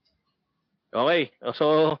 Okay.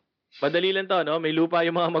 So, madali lang to, no? May lupa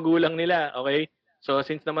yung mga magulang nila, okay? So,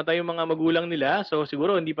 since namatay yung mga magulang nila, so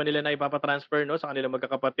siguro hindi pa nila na ipapatransfer, no, sa kanilang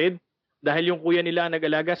magkakapatid. Dahil yung kuya nila ang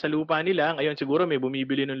nag-alaga sa lupa nila, ngayon siguro may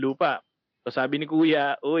bumibili ng lupa. So sabi ni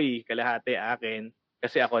kuya, uy, kalahati akin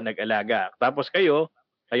kasi ako nag-alaga. Tapos kayong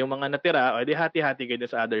mga natira, o di hati-hati kayo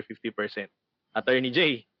sa other 50%. Attorney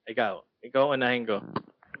J, ikaw unahin ko.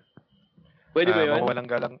 Pwede ba yun?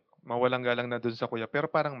 Mawalang galang na dun sa kuya, pero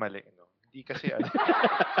parang mali, no? Hindi kasi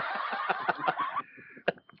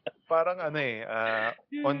parang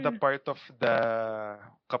on the part of the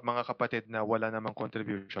mga kapatid na wala namang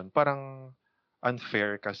contribution, parang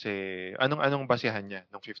unfair kasi anong basihan niya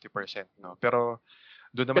ng 50%, no? Pero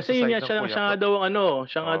doon naman kasi sa side yun ng siya kuya,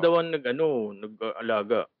 nga daw ang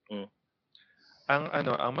nag-alaga.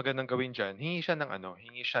 Ang magandang gawin diyan, hingi siya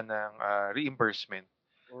ng reimbursement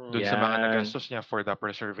doon sa mga nagastos niya for the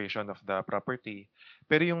preservation of the property.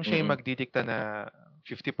 Pero yung siya magdidikta na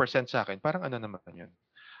 50% sa akin, parang naman yun.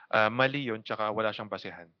 Mali yun, tsaka wala siyang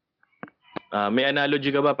basehan. May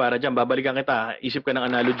analogy ka ba para dyan? Babalikan kita. Isip ka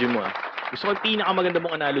ng analogy mo. Gusto ko yung pinakamaganda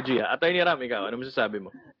mong analogy. Attorney Ram, ikaw, ano masasabi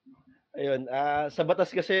mo? Ayun, sa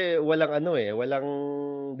batas kasi walang walang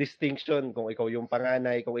distinction kung ikaw yung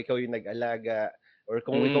panganay, kung ikaw yung nag-alaga, or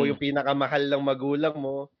kung ikaw yung pinakamahal ng magulang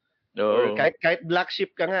mo. Or kahit black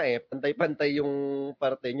sheep ka nga pantay-pantay yung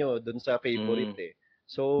parte nyo dun sa favorite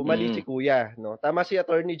So mali si kuya, no? Tama si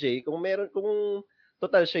Attorney J, kung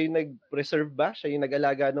total siya yung nag-preserve ba? Siya yung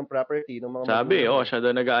nag-alaga ng property ng mga sabi, magulang. siya daw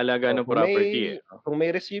nag-aalaga ng property. Kung may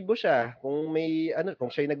resibo siya, kung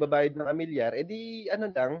siya yung nagbabayad ng amilyar, edi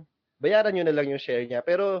lang, bayaran nyo na lang yung share niya.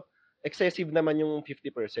 Pero excessive naman yung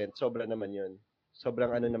 50%. Sobra naman yun.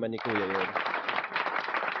 Sobrang naman ni kuya yun.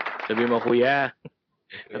 Sabi mo, kuya.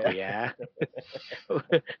 Kuya.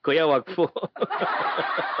 Kuya, wag po.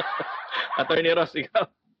 Attorney Ross, ikaw.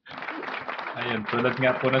 Ayun, tulad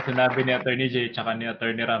nga po na sinabi ni Attorney J tsaka ni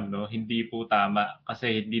Attorney Ram, no, hindi po tama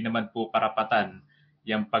kasi hindi naman po karapatan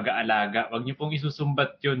yung pag-aalaga. Huwag niyo pong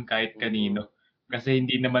isusumbat yun kahit kanino kasi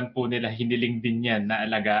hindi naman po nila hiniling din yan na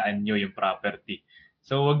alagaan niyo yung property.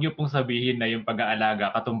 So huwag niyo pong sabihin na yung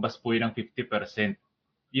pag-aalaga katumbas po yun ng 50%.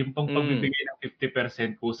 Yung pong pagbibigay ng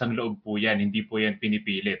 50% kusang loob po yan, hindi po yan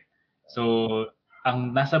pinipilit. So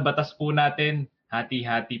ang nasa batas po natin,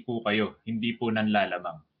 hati-hati po kayo, hindi po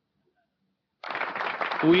nanlalamang.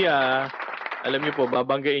 Kuya, alam niyo po,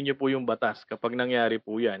 babanggain niyo po yung batas kapag nangyari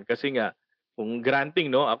po yan. Kasi nga, kung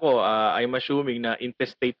granting, no, ako, I'm assuming na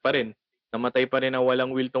intestate pa rin. Namatay pa rin na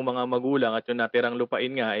walang will tong mga magulang at yung natirang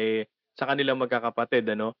lupain nga, sa kanilang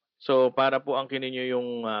magkakapatid, ano? So, para po ang kininyo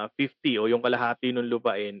yung 50 o yung kalahati ng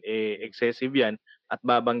lupain, excessive yan at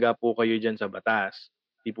babangga po kayo dyan sa batas.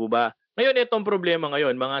 Di po ba? Ngayon itong problema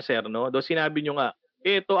ngayon mga sir 'no, though sinabi niyo nga,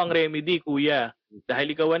 ito ang remedy kuya.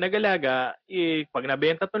 Dahil ikaw ang nag-alaga, 'pag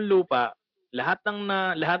nabenta 'tong lupa, lahat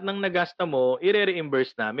ng nagasta mo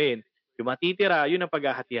ire-reimburse namin. Yung matitira, yun ang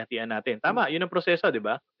paghahati-hatian natin. Tama, yun ang proseso, 'di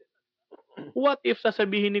ba? What if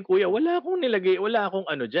sasabihin ni kuya, wala akong nilagay, wala akong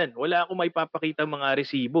ano diyan, wala akong maipapakitang mga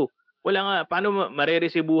resibo. Wala nga, paano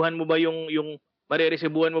mareresibuhan mo ba yung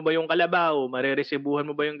mareresibuhan mo ba yung kalabaw, mareresibuhan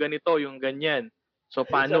mo ba yung ganito, yung ganyan. So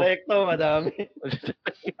Sa paano? recto, madami.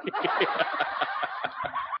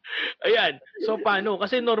 Ayan. So paano?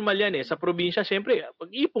 Kasi normal 'yan sa probinsya siyempre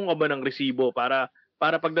pag-ipon ka ba ng resibo para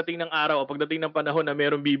pagdating ng araw o pagdating ng panahon na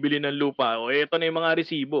merong bibili ng lupa, o eto na yung mga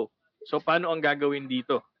resibo. So paano ang gagawin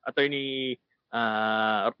dito? Attorney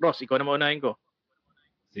Ross, ikaw na maunahin ko.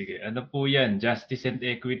 Sige, ano po yan? Justice and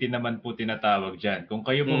equity naman po tinatawag dyan. Kung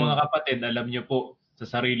kayo po mga kapatid, alam nyo po sa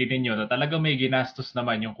sarili ninyo na talagang may ginastos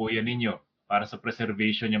naman yung kuya ninyo para sa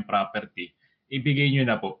preservation yung property, ibigay nyo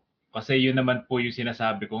na po. Kasi yun naman po yung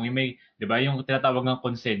sinasabi kung may, di ba, yung tinatawag ng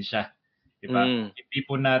konsensya. Di ba? Hindi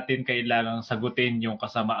po natin kailangang sagutin yung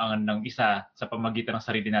kasamaan ng isa sa pamagitan ng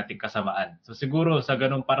sarili nating kasamaan. So siguro sa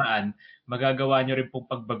ganung paraan, magagawa nyo rin pong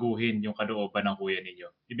pagbaguhin yung kalooban ng kuya ninyo.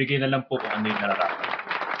 Ibigay na lang po kung ano yung nararapat.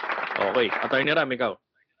 Okay. Attorney Ram, ikaw.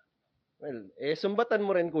 Well, sumbatan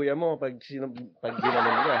mo rin kuya mo pag ginanon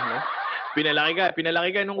ka, no?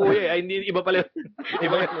 Pinalaki ka nung kuya. Ay, hindi, iba pala.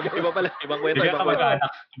 Iba pala. Ibang kwento. Hindi ka mag-anak.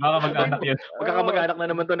 Baka mag-anak yun. Magkakamag-anak na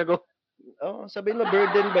naman to Sabihin mo,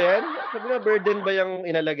 burden ba yan? Sabihin mo, burden ba yung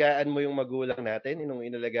inalagaan mo yung magulang natin? Yung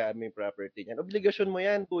inalagaan mo yung property niyan? Obligasyon mo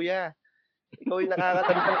yan, kuya. Ikaw yung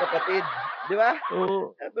nakakatandang kapatid. Di ba?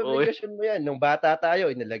 Oo. Obligasyon mo yan. Nung bata tayo,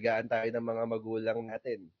 inalagaan tayo ng mga magulang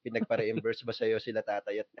natin. Pinagpa-reimburse ba sa'yo sila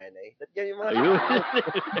tatay at nanay? At yan yung mga... Ayun.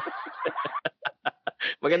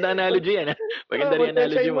 Maganda analogy yan. Maganda rin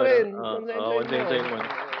analogy mo. Konsensyahin mo.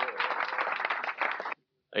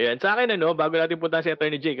 Ayan, sa akin bago natin punta si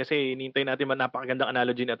Attorney J, kasi hinihintay natin napakagandang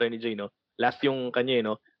analogy ni Attorney J, no? Last yung kanya,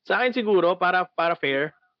 no? Sa akin siguro, para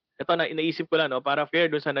fair, ito na, inaisip ko lang, no? Para fair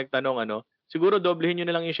dun sa nagtanong, siguro doblehin nyo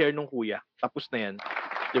na lang yung share nung kuya. Tapos na yan.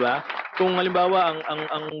 Di ba? Kung halimbawa,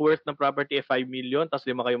 ang worth ng property ay 5 million, tapos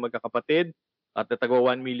 5 kayong magkakapatid, at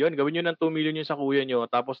natagawa 1 million, gawin nyo ng 2 million yung sa kuya nyo,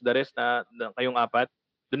 tapos the rest na kayong 4,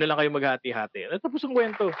 doon na lang kayo maghati-hati. Tapos ang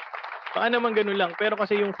kwento. Baka naman ganun lang. Pero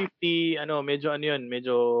kasi yung 50, medyo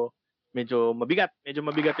medyo mabigat. Medyo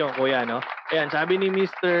mabigat yung kuya, no? Ayan, sabi ni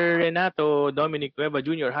Mr. Renato Dominic Cueva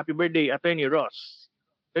Jr., happy birthday, Attorney Ross.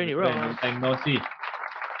 Attorney Ross. Long time no see.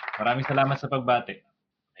 Maraming salamat sa pagbati.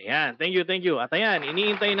 Ayan, thank you. At ayan,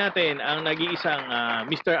 iniintay natin ang nag-iisang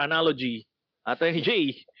Mr. Analogy, Attorney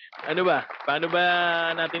J. Ano ba? Paano ba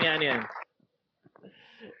natin yan?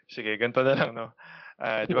 Sige, ganito na lang, no?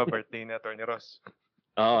 Di ba birthday ni Attorney Ross?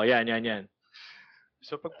 Oo, yan.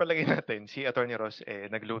 So pagpalagay natin, si Attorney Ross,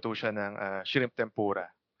 nagluto siya ng shrimp tempura.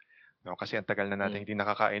 No, kasi ang tagal na natin hindi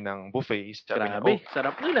nakakain ng buffet. Sabi Grabe, niya,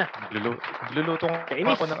 sarap nun nagluluto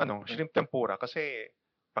ako ng shrimp tempura kasi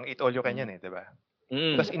pang eat all you can yan, di ba?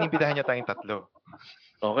 Tapos inibitahan niya tayong 3.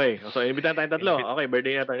 Okay, so inibitahan tayong 3. Okay,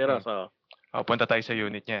 birthday na Attorney Ross. Punta tayo sa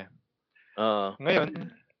unit niya. Ngayon,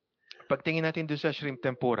 pagtingin natin doon sa shrimp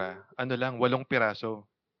tempura, 8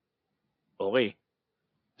 piraso. Okay.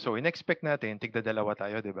 So, in-expect natin, tigda-2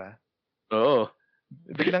 tayo, di ba? Oo.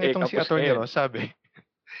 Biglang itong si Attorney Ross, sabi,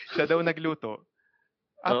 siya daw nagluto,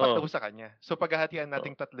 4 daw sa kanya. So, paghahatian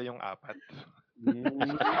nating 3 yung 4.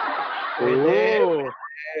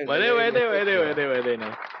 Pwede, no?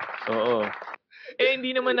 Oo. Hindi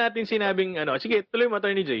naman natin sinabing, sige, tuloy mo,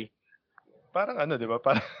 Attorney J. Parang di ba?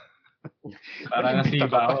 Parang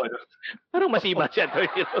nasiba ako. Parang masiba si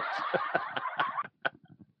Attorney Ross.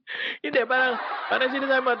 Hindi, parang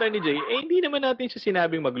sinasabi mo, Attorney J, hindi naman natin siya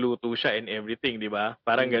sinabing magluto siya and everything, di ba?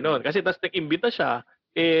 Parang ganon. Kasi tas nag-imbita siya,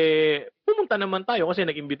 pumunta naman tayo kasi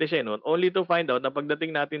nag-imbita siya, no? Only to find out na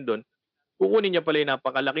pagdating natin doon, kukunin niya pala yung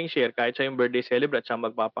napakalaking share kahit siya yung birthday celebrant, siya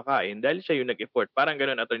magpapakain dahil siya yung nag-effort. Parang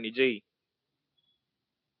ganon, Attorney J.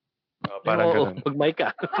 Parang ganon. Mag-mic ka.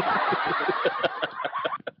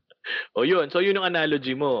 Yun. So, yun yung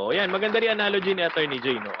analogy mo. Yan, maganda rin analogy ni Attorney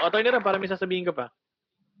J, no? Attorney Ram, parang may sasabihin ka pa.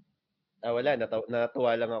 Wala.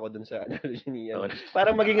 Natuwa lang ako dun sa analogy niya.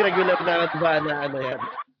 Parang maging regular na yan.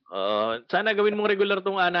 Sana gawin mong regular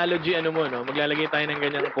tong analogy, no? Maglalagay tayo ng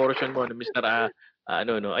ganyang portion mo, no, Mr.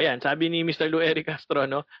 Ayan, sabi ni Mr. Lou Eric Castro,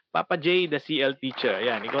 no? Papa J, the CL teacher.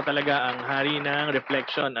 Ayan, ikaw talaga ang hari ng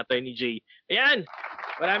reflection, Attorney J. Ayan!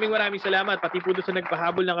 Maraming salamat. Pati po doon sa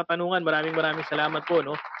nagpahabol ng katanungan, maraming salamat po,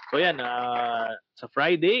 no? So, ayan, sa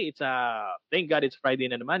Friday, thank God it's Friday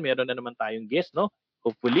na naman. Meron na naman tayong guest, no?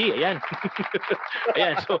 Hopefully, ayan.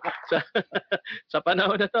 Ayan, so sa sa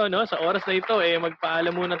panahon na to, no, sa oras na ito,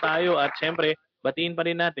 magpaalam muna tayo at syempre, batiin pa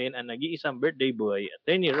rin natin ang nag-iisang birthday boy,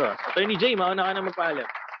 Attorney Ross. Attorney Jay, mauna ka na magpaalam.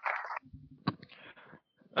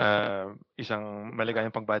 Isang maligayang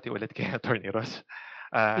pagbati ulit kay Attorney Ross.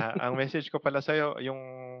 Ang message ko pala sa'yo, yung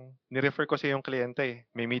ni-refer ko sa yung kliyente eh.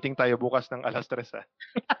 May meeting tayo bukas ng 3:00 ah.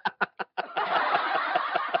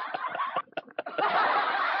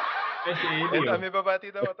 Si Eli, Ito, oh. may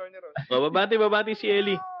babati daw, Attorney Ross. Babati si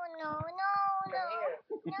Ellie. No.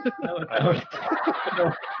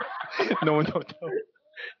 No.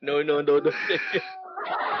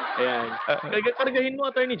 Ayan. Kargahin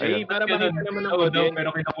mo, Attorney Jay, Ayan. para makita naman ng Oo daw, audience.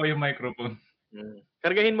 pero kinukuha yung microphone.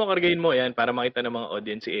 Kargahin mo, ayan, para makita ng mga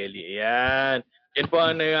audience si Ellie. Ayan. Yan po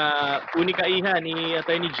ang unikaiha ni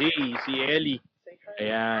Attorney Jay, si Ellie.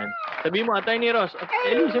 Ayan. Sabi mo, Attorney Ross.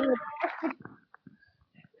 Ellie, sabi mo.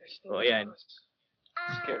 O, ayan.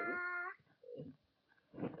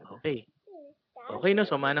 Okay. Okay, no?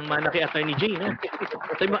 So, manang-mana kay Attorney Jay, no?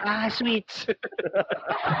 Sabi mo, sweets.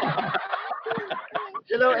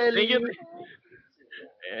 Hello, Ellie. Thank you.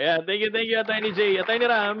 Yeah, thank you, Attorney Jay. Attorney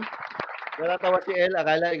Ram. Natatawa si El,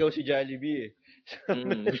 akala ikaw si Jollibee eh.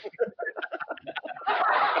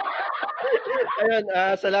 Ayun,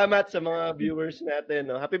 salamat sa mga viewers natin.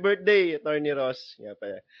 No? Happy birthday, Attorney Ross. Nga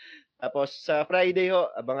pala. Tapos sa Friday ho,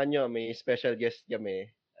 abangan nyo, may special guest kami.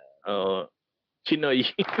 Oo. Chinoy.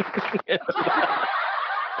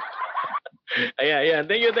 Ayan.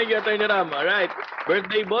 Thank you, Attorney Ram. Alright.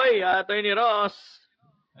 Birthday boy, Attorney Ross.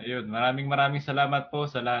 Ayun, maraming salamat po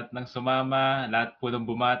sa lahat ng sumama, lahat po ng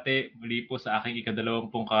bumati, muli po sa aking ika-20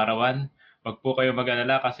 kaarawan. Wag po kayo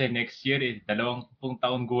mag-alala kasi next year, 20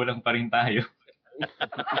 taon gulang pa rin tayo.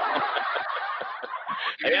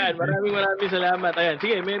 Ayan, maraming salamat. Ayan,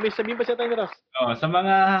 sige, may sabihin pa siya tayo, Ross. Sa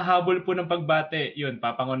mga habol po ng pagbate, yun,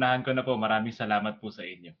 papangunahan ko na po. Maraming salamat po sa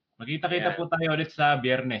inyo. Magkita-kita po tayo ulit sa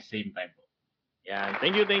Biyernes, same time po. Yan,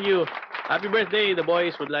 thank you. Happy birthday. The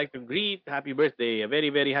boys would like to greet happy birthday. A very,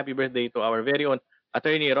 very happy birthday to our very own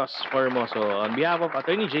Attorney Ross Formoso. On behalf of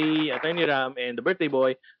Attorney Jay, Attorney Ram, and the birthday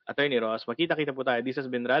boy, Attorney Ross, magkita-kita po tayo. This has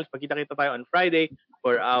been Ralph. Magkita-kita tayo on Friday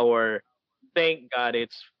for our Thank God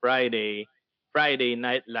It's Friday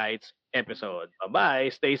Night Lights episode. Bye-bye.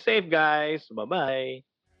 Stay safe, guys. Bye-bye.